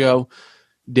 6 weeks ago,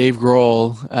 Dave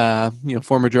Grohl,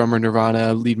 former drummer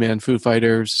Nirvana, lead man Foo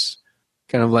Fighters,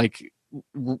 kind of like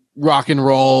rock and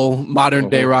roll, modern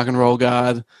day rock and roll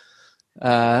god.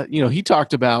 He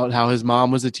talked about how his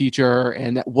mom was a teacher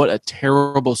and what a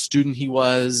terrible student he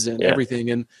was and everything.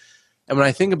 And when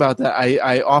I think about that,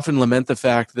 I often lament the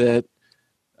fact that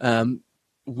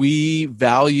we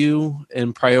value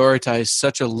and prioritize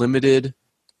such a limited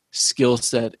skill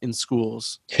set in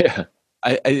schools. Yeah.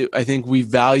 I think we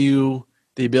value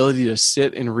the ability to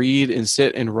sit and read and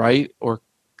sit and write or,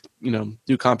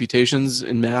 do computations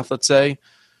in math, let's say,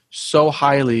 so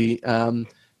highly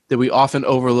that we often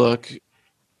overlook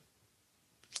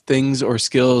things or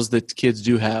skills that kids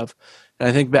do have. And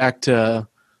I think back to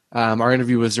our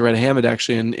interview with Zaretta Hammond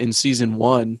actually in season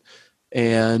 1.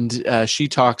 And she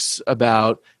talks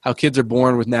about how kids are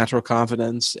born with natural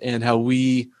confidence and how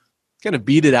we kind of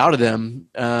beat it out of them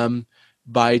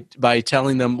by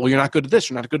telling them, well, you're not good at this,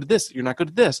 you're not good at this, you're not good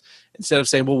at this, instead of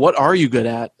saying, well, what are you good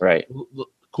at? Right.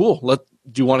 Cool.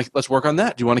 Let's work on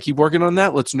that. Do you want to keep working on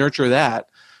that? Let's nurture that.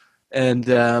 And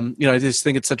I just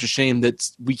think it's such a shame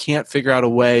that we can't figure out a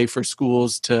way for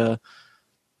schools to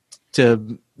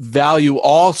value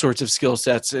all sorts of skill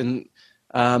sets. And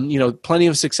plenty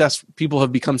of people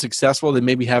have become successful that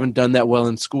maybe haven't done that well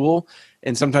in school.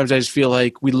 And sometimes I just feel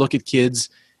like we look at kids,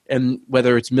 and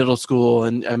whether it's middle school,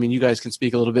 and I mean, you guys can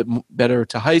speak a little bit better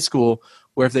to high school,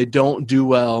 where if they don't do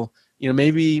well,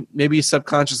 maybe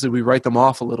subconsciously we write them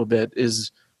off a little bit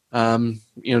is,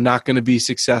 not going to be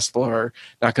successful or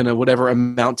not going to whatever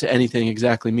amount to anything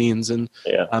exactly means. And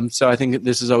so I think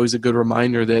this is always a good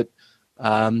reminder that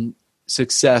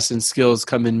success and skills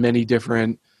come in many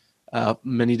different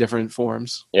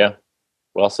forms. Yeah.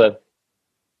 Well said.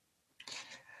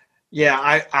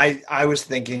 Yeah. I was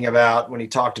thinking about when he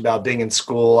talked about being in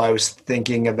school, I was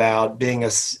thinking about being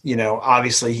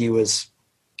obviously he was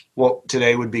what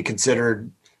today would be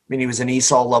considered, he was an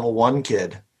ESOL level 1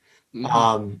 kid.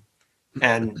 Mm-hmm.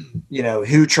 and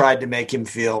who tried to make him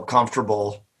feel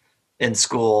comfortable in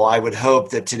school. I would hope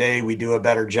that today we do a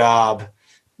better job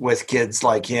with kids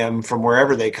like him from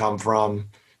wherever they come from,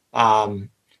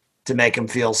 to make them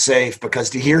feel safe, because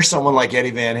to hear someone like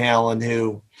Eddie Van Halen,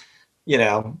 who,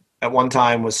 at one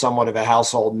time was somewhat of a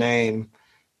household name,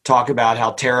 talk about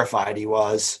how terrified he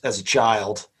was as a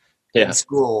child in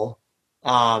school.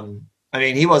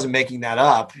 He wasn't making that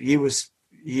up. He was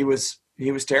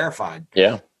terrified.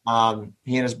 Yeah.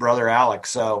 He and his brother Alex.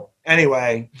 So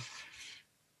anyway,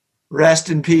 rest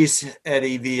in peace,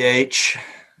 Eddie VH.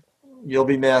 You'll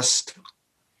be missed.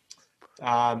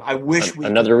 I wish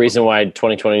another reason why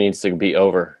 2020 needs to be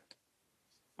over.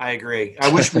 I agree. I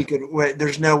wish we could.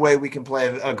 There's no way we can play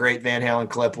a great Van Halen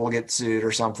clip. We'll get sued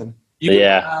or something. You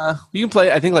can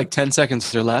play. I think like 10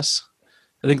 seconds or less.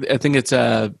 I think it's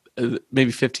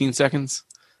maybe 15 seconds.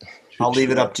 I'll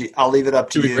leave it up to you.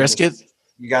 Should we risk it?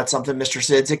 You got something, Mr.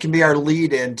 Sids? It can be our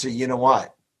lead into you know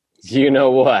what. You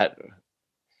know what?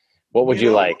 What would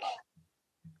you like?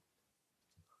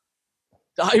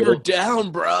 Dive her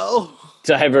down, bro.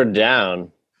 Dive her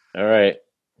down. All right,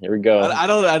 here we go. I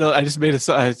don't. I just made a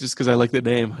song just because I like the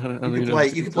name.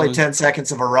 You can play 10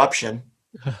 seconds of Eruption.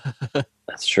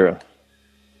 That's true.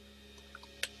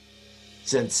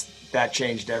 Since that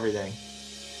changed everything.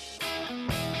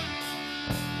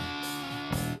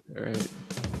 All right.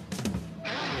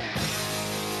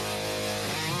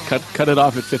 Cut it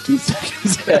off at 15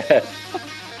 seconds.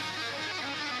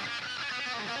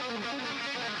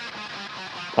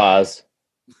 Pause.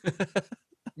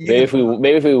 Maybe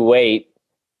if we wait.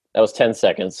 That was 10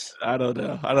 seconds. I don't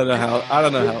know how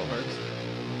it works.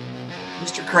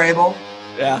 Mr. Crable.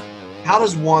 Yeah. How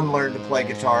does one learn to play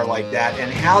guitar like that?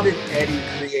 And how did Eddie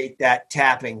create that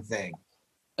tapping thing?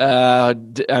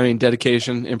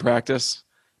 Dedication in practice.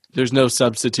 There's no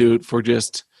substitute for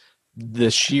just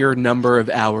the sheer number of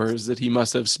hours that he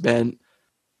must have spent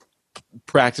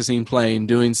practicing playing,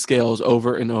 doing scales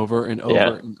over and over and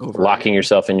over and over. Locking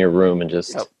yourself in your room and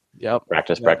just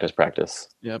practice.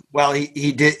 Yep. Well,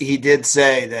 he did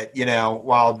say that,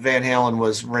 while Van Halen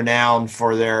was renowned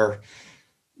for their,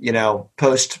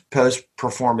 post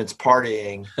performance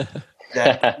partying,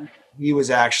 that he was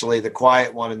actually the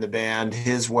quiet one in the band.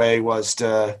 His way was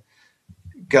to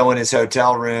go in his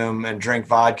hotel room and drink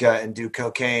vodka and do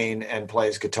cocaine and play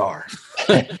his guitar.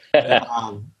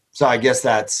 So I guess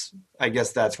that's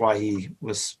why he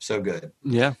was so good.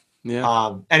 Yeah.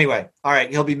 Yeah. Anyway, all right,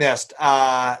 he'll be missed.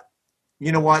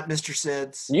 You know what, Mr.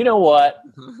 Sids? You know what?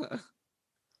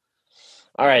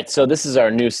 All right, so this is our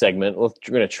new segment. We're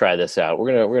going to try this out.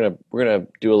 We're gonna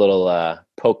do a little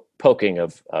poking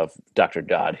of Dr.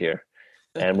 Dodd here,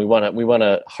 and we want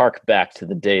to hark back to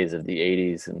the days of the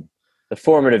 '80s and the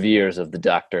formative years of the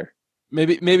Doctor.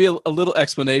 Maybe a little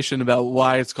explanation about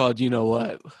why it's called You Know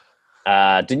What.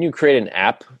 Didn't you create an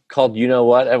app called You Know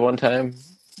What at one time?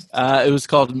 It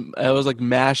was like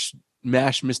Mash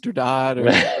Mr. Dodd,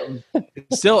 or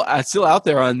still out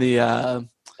there on the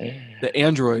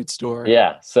Android store.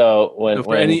 Yeah. So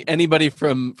when anybody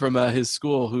from his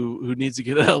school who needs to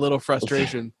get a little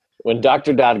frustration, when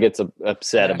Dr. Dodd gets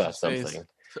upset about something,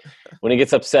 when he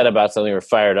gets upset about something or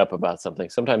fired up about something,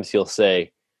 sometimes he'll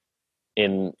say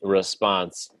in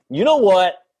response, "You know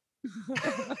what?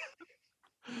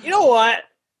 You know what?"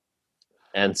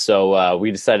 And so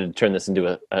we decided to turn this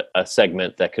into a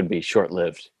segment that could be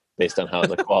short-lived based on how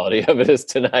the quality of it is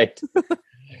tonight.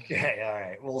 Okay, all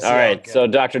right. We'll see all right, so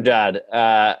Dr. Dodd,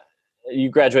 you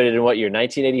graduated in what year,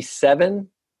 1987?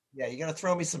 Yeah, you're going to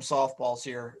throw me some softballs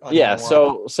here. Yeah,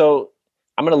 so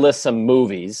I'm going to list some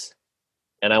movies,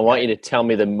 and I want you to tell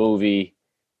me the movie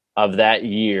of that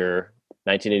year,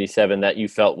 1987, that you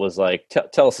felt was like,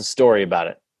 tell us a story about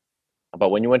it,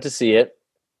 about when you went to see it,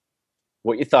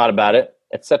 what you thought about it,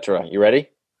 etc. You ready?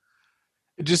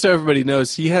 Just so everybody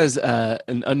knows, he has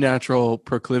an unnatural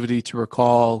proclivity to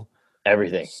recall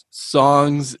everything.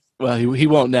 Songs. Well, he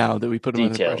won't now that we put him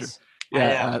Details. under pressure.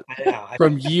 Yeah, I know.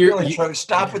 From year.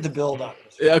 Stop with the build-up.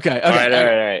 Okay. All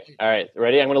right.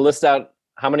 Ready? I'm going to list out.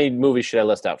 How many movies should I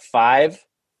list out? 5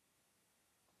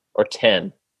 or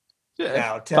 10?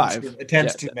 No, 5.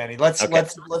 10's too many. Let's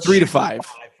 3 to 5.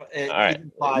 All right,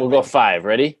 we'll go 5.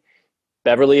 Ready?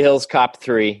 Beverly Hills Cop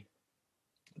 3,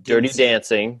 Dirty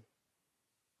Dancing,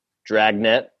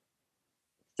 Dragnet,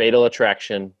 Fatal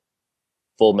Attraction,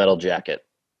 Full Metal Jacket.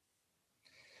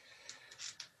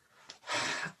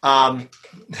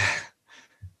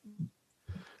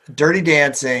 Dirty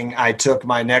Dancing, I took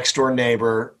my next door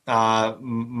neighbor,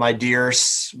 my dear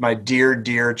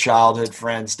childhood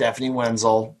friend, Stephanie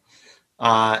Wenzel,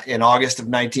 in August of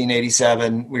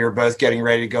 1987. We were both getting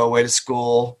ready to go away to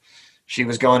school. She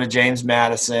was going to James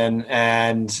Madison,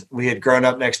 and we had grown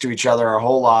up next to each other our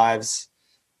whole lives.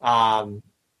 Her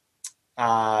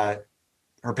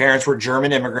parents were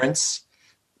German immigrants.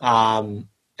 And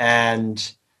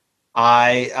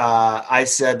I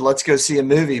said, let's go see a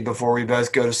movie before we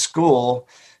both go to school.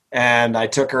 And I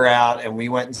took her out, and we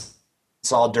went and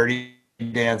saw Dirty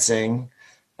Dancing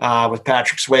with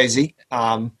Patrick Swayze,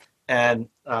 and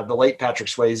the late Patrick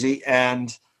Swayze.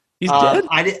 And He's dead?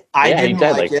 I he didn't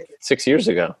died like it. 6 years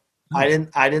ago. I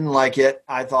didn't like it.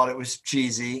 I thought it was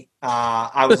cheesy.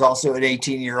 I was also an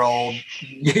 18-year-old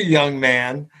young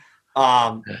man.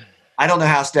 I don't know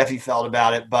how Steffi felt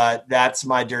about it, but that's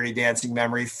my Dirty Dancing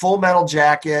memory. Full Metal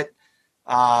Jacket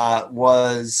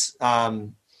was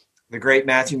the great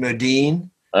Matthew Modine,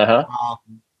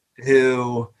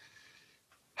 who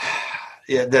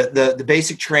the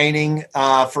basic training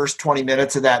first 20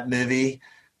 minutes of that movie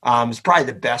is probably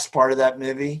the best part of that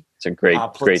movie. It's a great.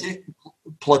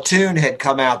 Platoon had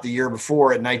come out the year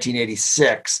before in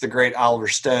 1986, the great Oliver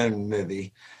Stone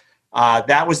movie.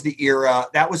 That was the era.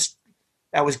 That was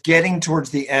getting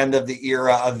towards the end of the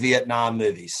era of Vietnam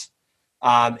movies.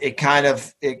 It kind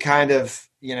of, there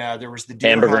was the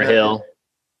Hamburger Hill.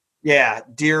 Yeah,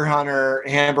 Deer Hunter,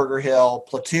 Hamburger Hill.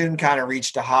 Platoon kind of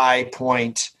reached a high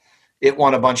point. It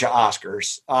won a bunch of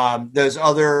Oscars. Those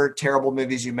other terrible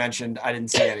movies you mentioned, I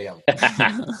didn't see any of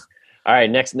them. All right,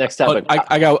 next topic.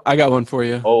 I got one for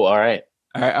you. Oh, all right.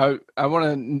 I want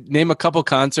to name a couple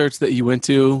concerts that you went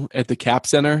to at the Cap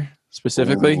Center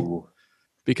specifically. Ooh.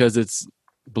 Because it's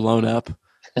blown up.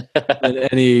 And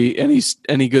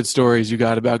any good stories you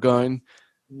got about going?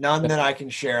 None that I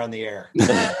can share on the air.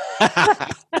 None.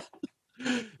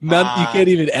 You can't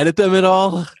even edit them at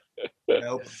all.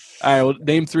 Nope. All right. Well,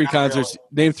 name three Not concerts.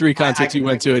 really. Name three concerts you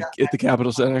went to at the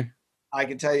Capitol Center. I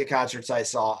can tell you concerts I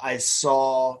saw. I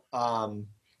saw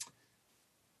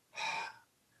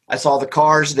the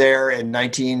Cars there in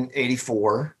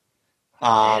 1984.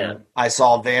 I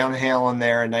saw Van Halen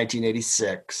there in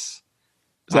 1986.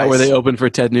 Is that where they opened for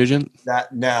Ted Nugent? They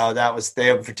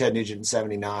opened for Ted Nugent in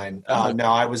 79. No,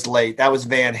 I was late. That was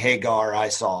Van Hagar I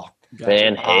saw. Gotcha.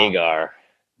 Van Hagar.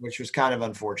 Which was kind of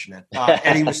unfortunate.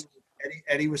 Eddie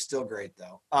was still great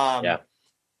though. Yeah.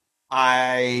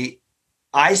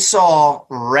 I saw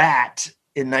Rat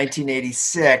in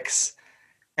 1986,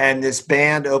 and this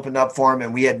band opened up for him,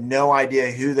 and we had no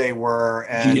idea who they were.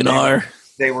 And GNR.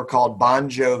 They were called Bon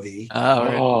Jovi.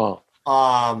 Oh,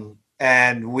 right.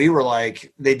 And we were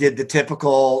like, they did the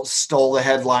typical stole the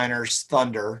headliners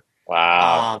thunder.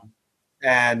 Wow.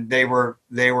 And they were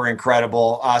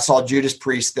incredible. I saw Judas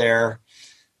Priest there,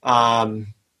 and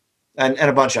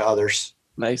a bunch of others.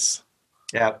 Nice.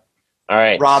 Yeah. All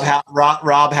right.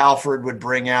 Rob Halford would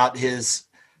bring out his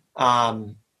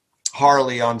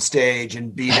Harley on stage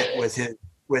and beat it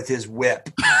with his whip.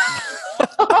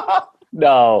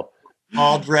 No.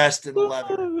 All dressed in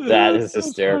leather. That is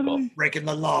hysterical. Breaking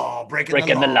the law.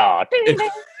 Breaking the law.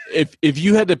 If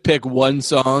you had to pick one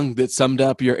song that summed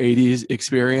up your 80s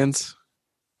experience,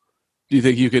 do you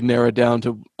think you could narrow it down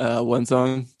to one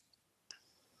song?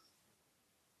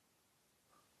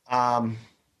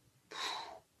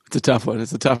 It's a tough one.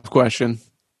 It's a tough question.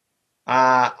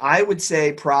 I would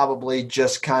say probably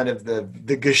just kind of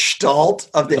the gestalt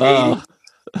of the 80s.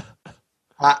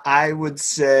 I would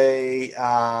say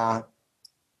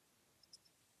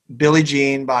Billie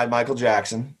Jean by Michael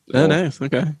Jackson. Oh, nice.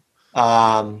 Okay.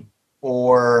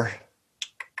 Or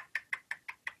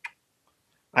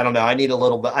I don't know. I need a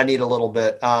little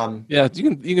bit. Yeah,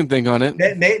 you can think on it.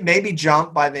 Maybe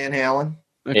Jump by Van Halen.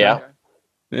 Okay.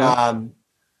 Yeah.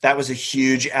 That was a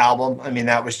huge album. I mean,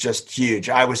 that was just huge.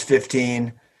 I was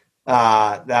 15.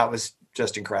 That was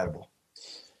just incredible.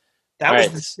 That was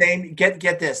the same. Get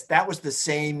this. That was the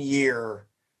same year.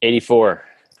 84.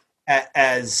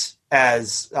 As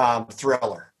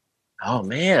Thriller. Oh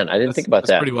man, I didn't think about that.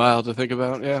 That's pretty wild to think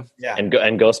about. Yeah. Yeah. And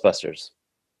Ghostbusters.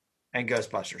 And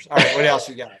Ghostbusters. All right. What else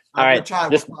you got? All right.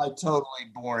 We're probably totally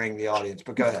boring the audience,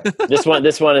 but go ahead. This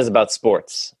one is about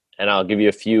sports, and I'll give you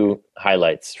a few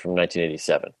highlights from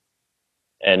 1987,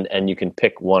 and you can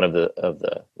pick one of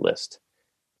the list.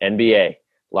 NBA: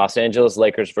 Los Angeles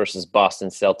Lakers versus Boston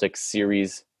Celtics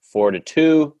series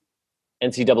 4-2.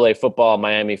 NCAA football: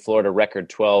 Miami, Florida record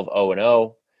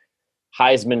 12-0-0.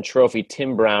 Heisman Trophy: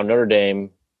 Tim Brown, Notre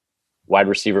Dame wide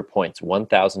receiver points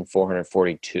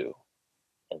 1,442.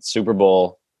 And Super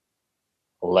Bowl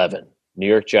 11: New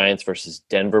York Giants versus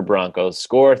Denver Broncos.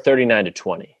 Score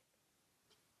 39-20.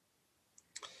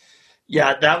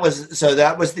 Yeah, that was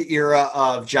the era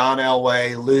of John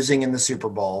Elway losing in the Super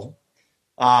Bowl.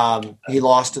 He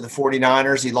lost to the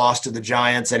 49ers, he lost to the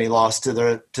Giants, and he lost to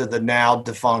the now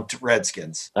defunct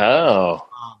Redskins. Oh.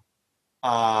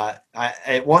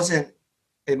 It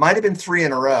might have been 3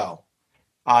 in a row.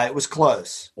 It was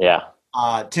close. Yeah.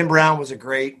 Tim Brown was a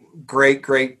great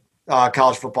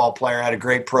college football player, had a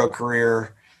great pro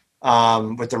career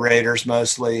with the Raiders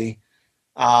mostly.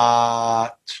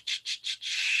 What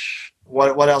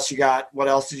else you got? What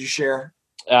else did you share?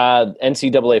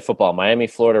 NCAA football, Miami,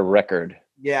 Florida record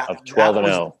of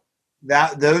 12-0.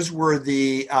 Those were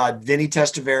the Vinny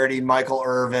Testaverde, Michael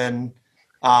Irvin,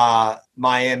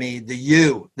 Miami, the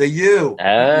U.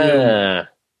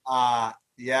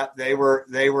 Yeah, they were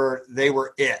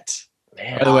it.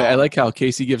 Man, By the way, I like how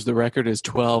Casey gives the record as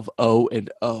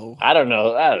 12-0-0. I don't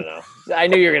know. I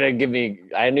knew you were gonna give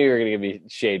me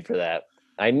shade for that.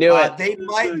 I knew it. They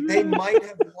might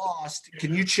have lost.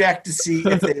 Can you check to see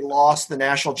if they lost the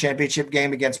national championship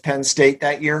game against Penn State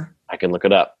that year? I can look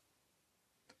it up.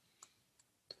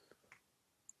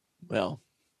 Well,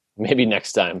 maybe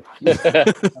next time. Okay.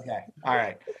 All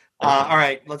right. All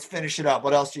right. Let's finish it up.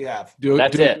 What else do you have?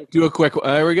 That's it. Do a quick.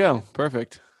 There we go.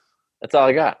 Perfect. That's all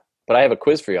I got. But I have a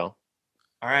quiz for y'all.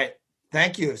 All right.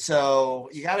 Thank you. So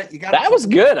you got it. That was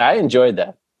good. I enjoyed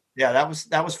that. Yeah, that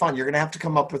was fun. You're gonna have to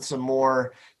come up with some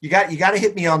more. You got to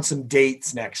hit me on some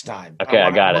dates next time. Okay,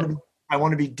 I got it. I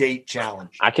want to be date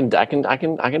challenged. I can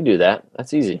do that.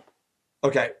 That's easy.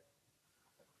 Okay.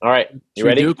 All right. You Should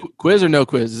ready? we do a quiz or no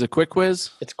quiz? Is it a quick quiz?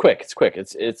 It's quick.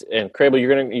 It's and Crable,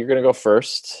 you're gonna go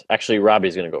first. Actually,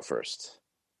 Robbie's gonna go first.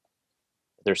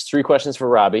 There's 3 questions for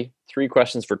Robbie, 3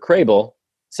 questions for Crable,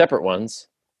 separate ones,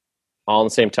 all on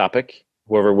the same topic.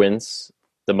 Whoever wins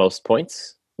the most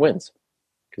points wins,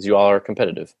 because you all are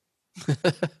competitive.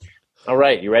 All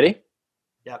right, you ready?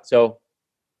 Yeah. So,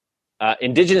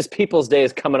 Indigenous Peoples Day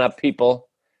is coming up, people.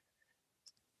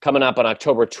 Coming up on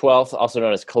October 12th, also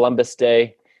known as Columbus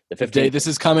Day. The day this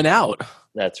is coming out.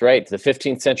 That's right. The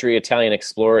 15th century Italian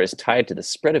explorer is tied to the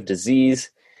spread of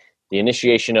disease, the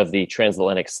initiation of the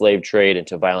transatlantic slave trade, and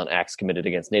to violent acts committed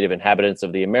against native inhabitants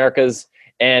of the Americas,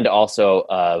 and also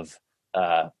of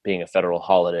being a federal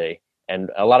holiday,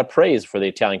 and a lot of praise for the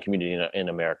Italian community in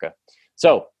America.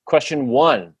 So, question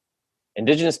 1.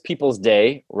 Indigenous Peoples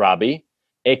Day, Robbie,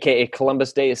 aka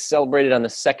Columbus Day, is celebrated on the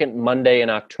second Monday in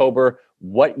October.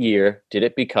 What year did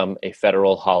it become a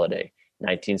federal holiday?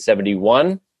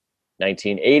 1971,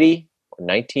 1980, or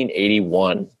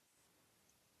 1981?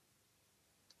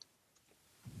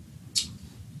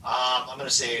 I'm going to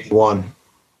say 81.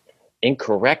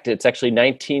 Incorrect. It's actually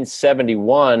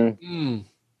 1971. You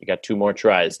got 2 more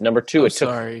tries. Number 2.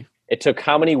 It took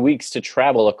how many weeks to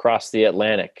travel across the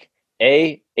Atlantic?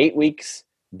 A, 8 weeks,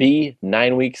 B,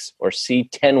 9 weeks, or C,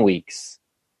 10 weeks?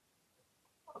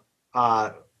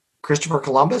 Christopher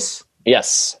Columbus?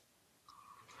 Yes.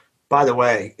 By the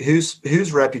way,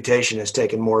 whose reputation has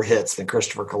taken more hits than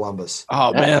Christopher Columbus?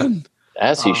 Oh, man.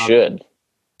 As he should.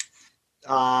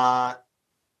 I'm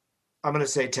going to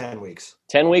say 10 weeks.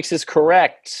 10 weeks is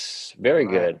correct. Very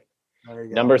good. There you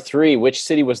go. Number 3, which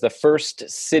city was the first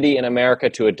city in America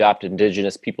to adopt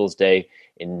Indigenous Peoples Day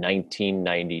in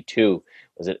 1992?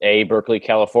 Was it A, Berkeley,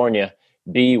 California,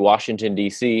 B, Washington,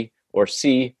 D.C., or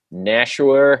C,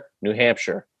 Nashua, New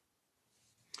Hampshire?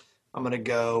 I'm going to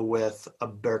go with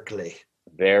Berkeley.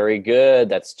 Very good.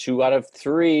 That's 2 out of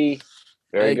 3.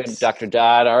 Very Thanks. good, Dr.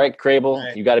 Dodd. All right, Crable, All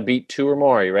right. you got to beat 2 or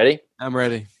more. Are you ready? I'm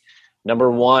ready.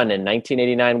 Number 1, in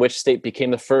 1989, which state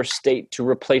became the first state to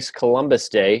replace Columbus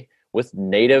Day with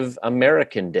Native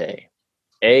American Day?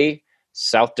 A,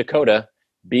 South Dakota,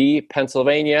 B,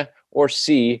 Pennsylvania, or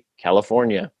C,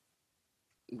 California?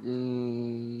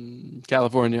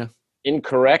 California.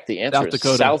 Incorrect. The answer South is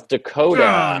Dakota. South Dakota. Oh,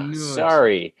 I knew it.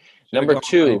 Sorry. Number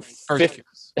 2,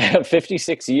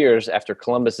 56 years after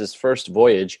Columbus's first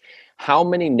voyage, how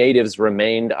many natives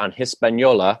remained on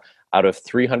Hispaniola out of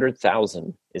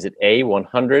 300,000? Is it A,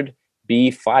 100, B,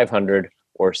 500,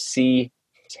 or C,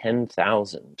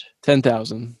 10,000?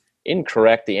 10,000.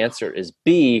 Incorrect. The answer is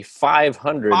B,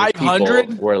 500 500?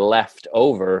 people were left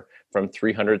over from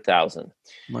 300,000.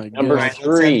 My Number God.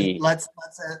 3. Let's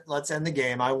end the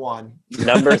game. I won.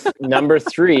 Number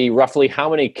 3, roughly how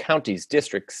many counties,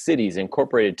 districts, cities,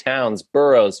 incorporated towns,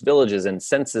 boroughs, villages, and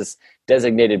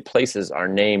census-designated places are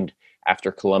named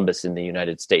after Columbus in the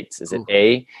United States? Is it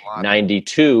A,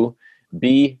 92,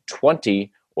 B,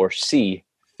 20, or C,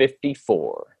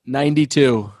 54?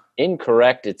 92.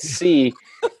 Incorrect. It's C,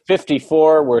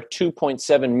 54, where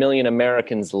 2.7 million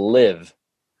Americans live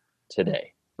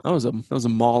today. That was a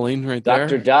mauling right there.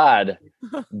 Dr. Dodd,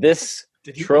 this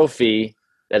trophy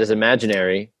that is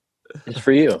imaginary is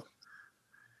for you.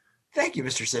 Thank you,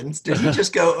 Mr. Siddons. Did he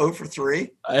just go 0 for 3?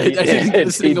 I He didn't get did.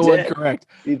 a single He one did. correct.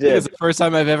 You I think it's did. the first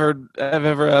time I've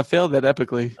ever failed that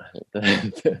epically.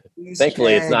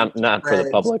 Thankfully, it's not for the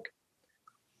Krabs. public.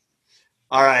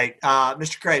 All right.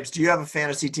 Mr. Krabs, do you have a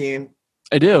fantasy team?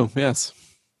 I do, yes.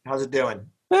 How's it doing?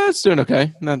 It's doing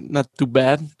okay. Not too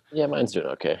bad. Yeah, mine's doing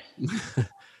okay.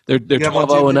 They're You have one 12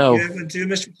 0 and too? 0. You have one too,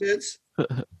 Mr. Sids?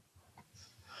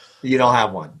 You don't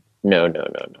have one. No. All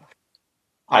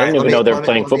I didn't right, even know they were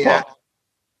playing let me football.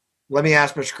 Let me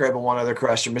ask Mr. Crable one other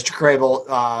question. Mr.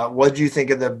 Crable, what did you think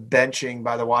of the benching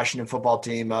by the Washington football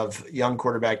team of young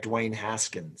quarterback Dwayne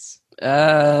Haskins?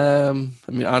 I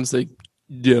mean, honestly,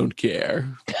 don't care.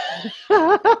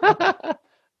 I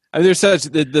mean, there's such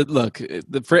look.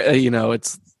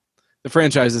 It's the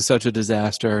franchise is such a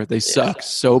disaster. They suck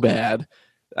so bad.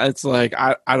 It's like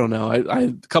I don't know. I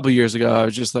a couple of years ago, I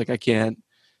was just like, I can't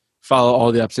follow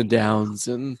all the ups and downs,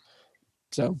 and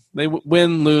so they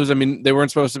win, lose. I mean, they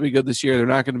weren't supposed to be good this year. They're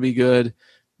not going to be good.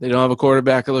 They don't have a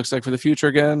quarterback. It looks like for the future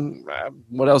again.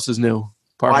 What else is new?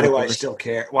 Why do I still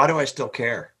care?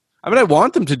 I mean, I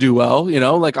want them to do well.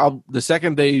 Like the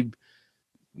second they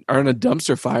are in a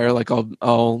dumpster fire, like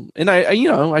I'll and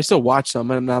I still watch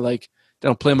some. I'm not like I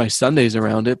don't play my Sundays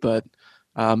around it, but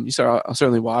I'll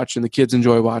certainly watch, and the kids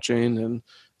enjoy watching, and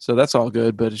so that's all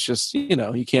good. But it's just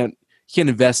you can't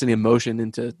invest any emotion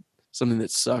into something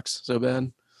that sucks so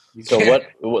bad. So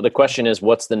what the question is,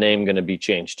 what's the name going to be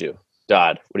changed to?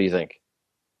 Dodd, what do you think?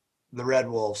 The Red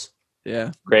Wolves.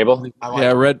 Yeah, Grable?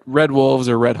 Red Wolves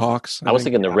or Red Hawks. I was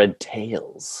thinking the Red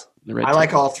Tails. I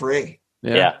like all three.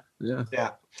 Yeah.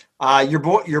 Your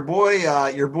boy,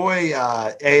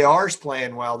 AR's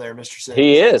playing well there, Mr. Sims.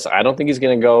 He is. I don't think he's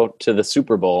going to go to the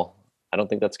Super Bowl. I don't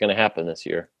think that's going to happen this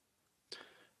year.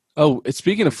 Oh,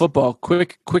 speaking of football,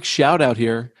 quick shout out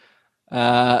here.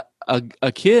 A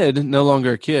kid, no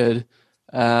longer a kid,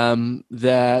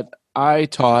 that I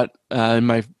taught in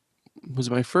my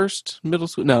first middle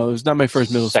school? No, it was not my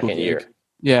first middle school. Second year.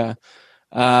 Yeah.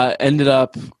 Ended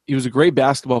up, he was a great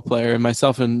basketball player, and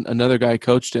myself and another guy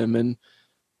coached him, and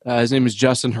his name is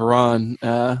Justin Haran,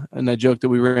 and I joked that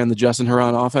we ran the Justin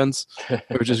Haran offense,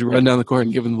 or just run down the court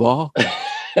and give him the ball.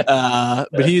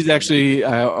 But he's actually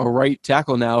a right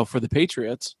tackle now for the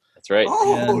Patriots. That's right.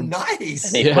 Oh,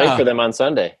 nice. And he played for them on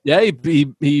Sunday. Yeah,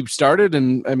 he started,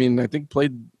 and I mean, I think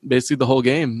played basically the whole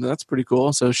game. That's pretty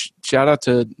cool. So shout out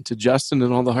to Justin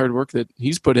and all the hard work that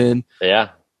he's put in. Yeah.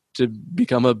 To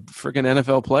become a freaking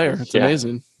NFL player. It's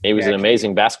amazing. He was an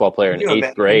amazing basketball player in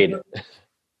 8th grade.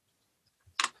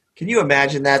 Can you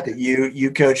imagine that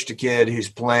you coached a kid who's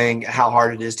playing how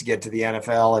hard it is to get to the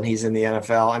NFL, and he's in the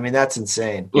NFL? I mean, that's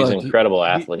insane. He's an incredible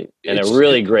athlete and a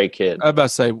really great kid. I'm about to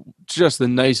say, just the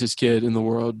nicest kid in the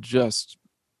world. Just,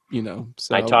 So.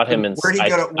 I taught him in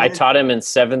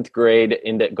 7th grade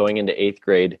going into 8th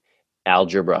grade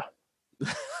algebra.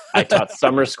 I taught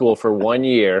summer school for 1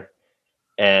 year.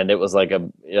 And it was like a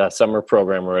summer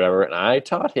program or whatever. And I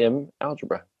taught him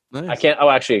algebra. Nice.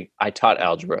 I taught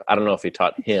algebra. I don't know if he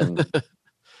taught him.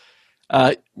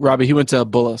 Robbie, he went to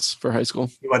Bullis for high school.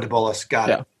 He went to Bullis. Got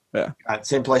it. Yeah. Got it.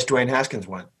 Same place Dwayne Haskins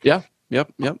went. Yeah.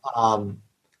 Yep.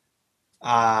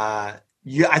 I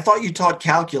thought you taught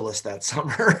calculus that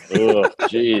summer. Oh,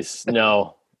 jeez.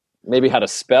 No. Maybe how to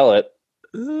spell it.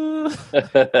 You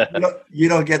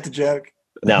don't get the joke?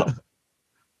 No.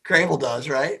 Crable does,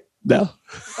 right? No.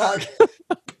 Okay.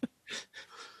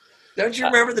 Don't you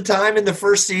remember the time in the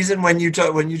first season when you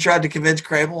tried to convince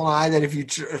Crable and I that if you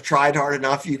tried hard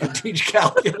enough, you could teach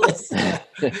calculus?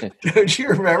 Don't you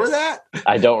remember that?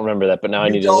 I don't remember that, but now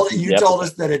You told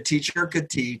us that a teacher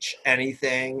could teach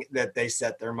anything that they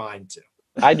set their mind to.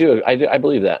 I do. I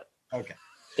believe that. Okay.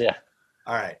 Yeah.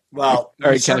 All right. Well, all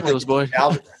right, calculus boy.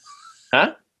 Algebra.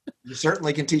 Huh? You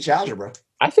certainly can teach algebra.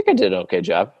 I think I did an okay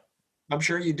job. I'm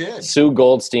sure you did. Sue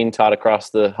Goldstein taught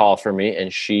across the hall for me,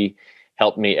 and she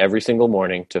helped me every single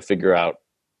morning to figure out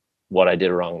what I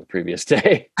did wrong the previous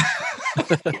day.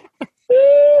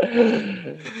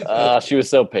 She was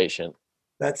so patient.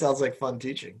 That sounds like fun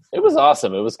teaching. It was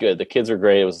awesome. It was good. The kids were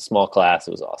great. It was a small class.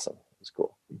 It was awesome. It was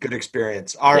cool. Good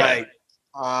experience. All right.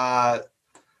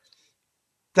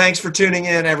 Thanks for tuning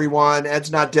in, everyone. Ed's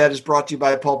Not Dead is brought to you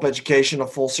by Pulp Education, a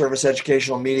full-service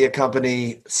educational media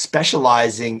company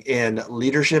specializing in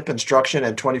leadership, instruction,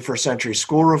 and 21st century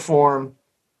school reform.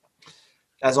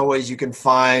 As always, you can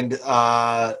find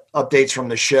updates from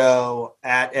the show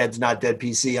at Ed's Not Dead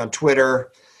PC on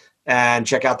Twitter, and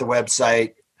check out the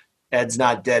website,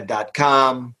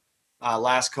 edsnotdead.com.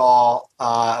 Last call.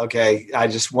 Okay, I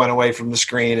just went away from the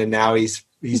screen, and now he's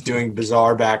doing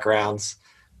bizarre backgrounds.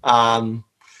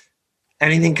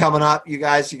 Anything coming up, you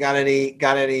guys? You got any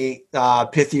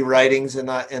pithy writings in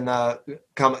the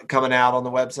coming out on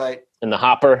the website? In the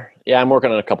hopper. Yeah, I'm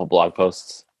working on a couple blog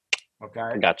posts. Okay,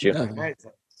 I got you. Yeah. Okay.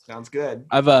 Sounds good.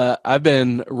 I've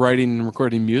been writing and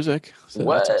recording music, so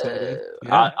What? that's exciting.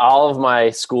 Yeah. All of my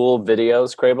school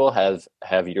videos, Crable,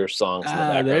 have your songs in the There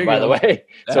background. you By go. the way,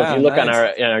 so if you look on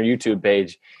nice. our YouTube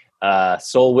page,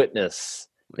 Soul Witness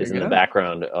There is you in the go.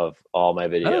 background of all my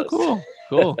videos. Oh,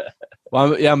 cool.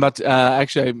 Well, I'm about to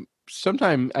actually.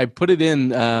 Sometime I put it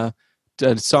in a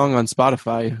song on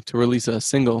Spotify to release a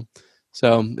single,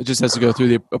 so it just has to go through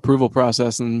the approval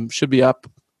process and should be up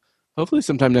hopefully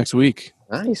sometime next week.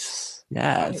 Nice.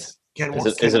 Yes,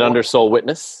 Is it under Soul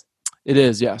Witness? it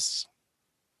is. Yes.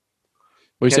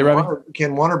 What do you say, Robbie?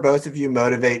 Can one or both of you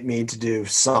motivate me to do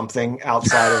something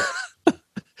outside of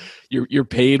Your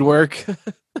paid work.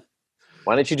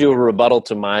 Why don't you do a rebuttal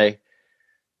to my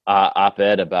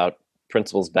op-ed about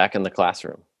principals back in the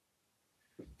classroom?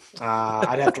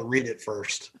 I'd have to read it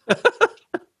first.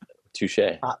 Touche.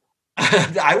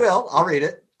 I will. I'll read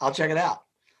it. I'll check it out.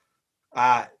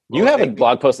 You have a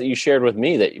blog post that you shared with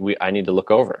me that I need to look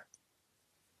over.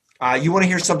 You want to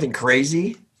hear something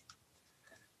crazy?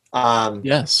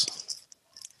 Yes.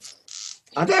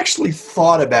 I've actually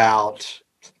thought about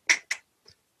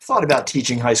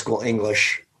teaching high school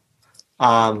English,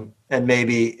 and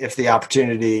maybe if the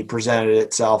opportunity presented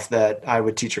itself, that I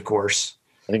would teach a course.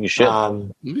 I think you should.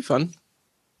 It'd be fun.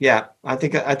 Yeah, I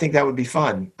think that would be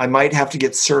fun. I might have to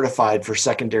get certified for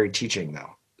secondary teaching,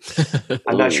 though.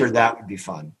 I'm not sure that would be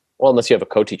fun. Well, unless you have a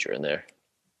co-teacher in there,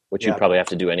 which Yeah. you'd probably have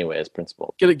to do anyway as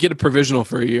principal. Get a provisional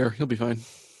for a year. You'll be fine.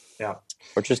 Yeah.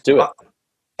 Or just do it.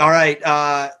 All right.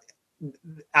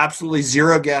 Absolutely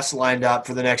zero guests lined up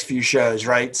for the next few shows,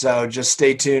 right? So just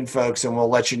stay tuned, folks, and we'll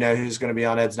let you know who's going to be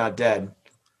on Ed's Not Dead.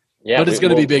 Yeah, But it's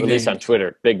gonna be big release names. on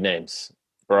Twitter. Big names.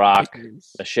 Barack,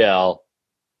 Michelle,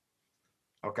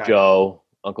 Okay. Joe,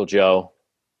 Uncle Joe,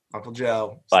 Uncle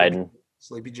Joe. Biden.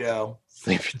 Sleepy Joe.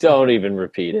 Don't even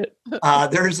repeat it.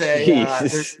 There's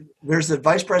a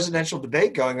vice presidential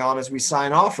debate going on as we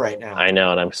sign off right now. I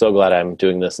know, and I'm so glad I'm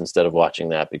doing this instead of watching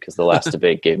that, because the last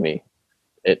debate kept me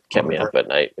up at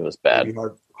night. It was bad. Maybe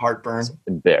heartburn.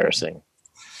 Embarrassing.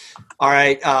 All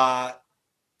right.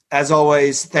 As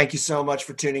always, thank you so much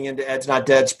for tuning in to Ed's Not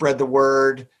Dead. Spread the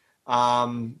word.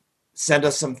 Send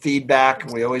us some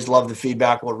feedback. We always love the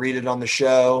feedback. We'll read it on the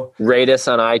show. Rate us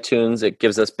on iTunes. It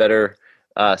gives us better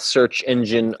search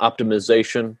engine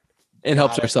optimization. It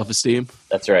helps our self-esteem.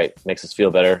 That's right. Makes us feel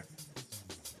better.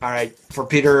 All right. For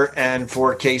Peter and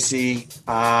for Casey,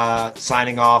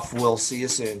 signing off. We'll see you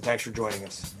soon. Thanks for joining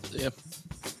us. Yep.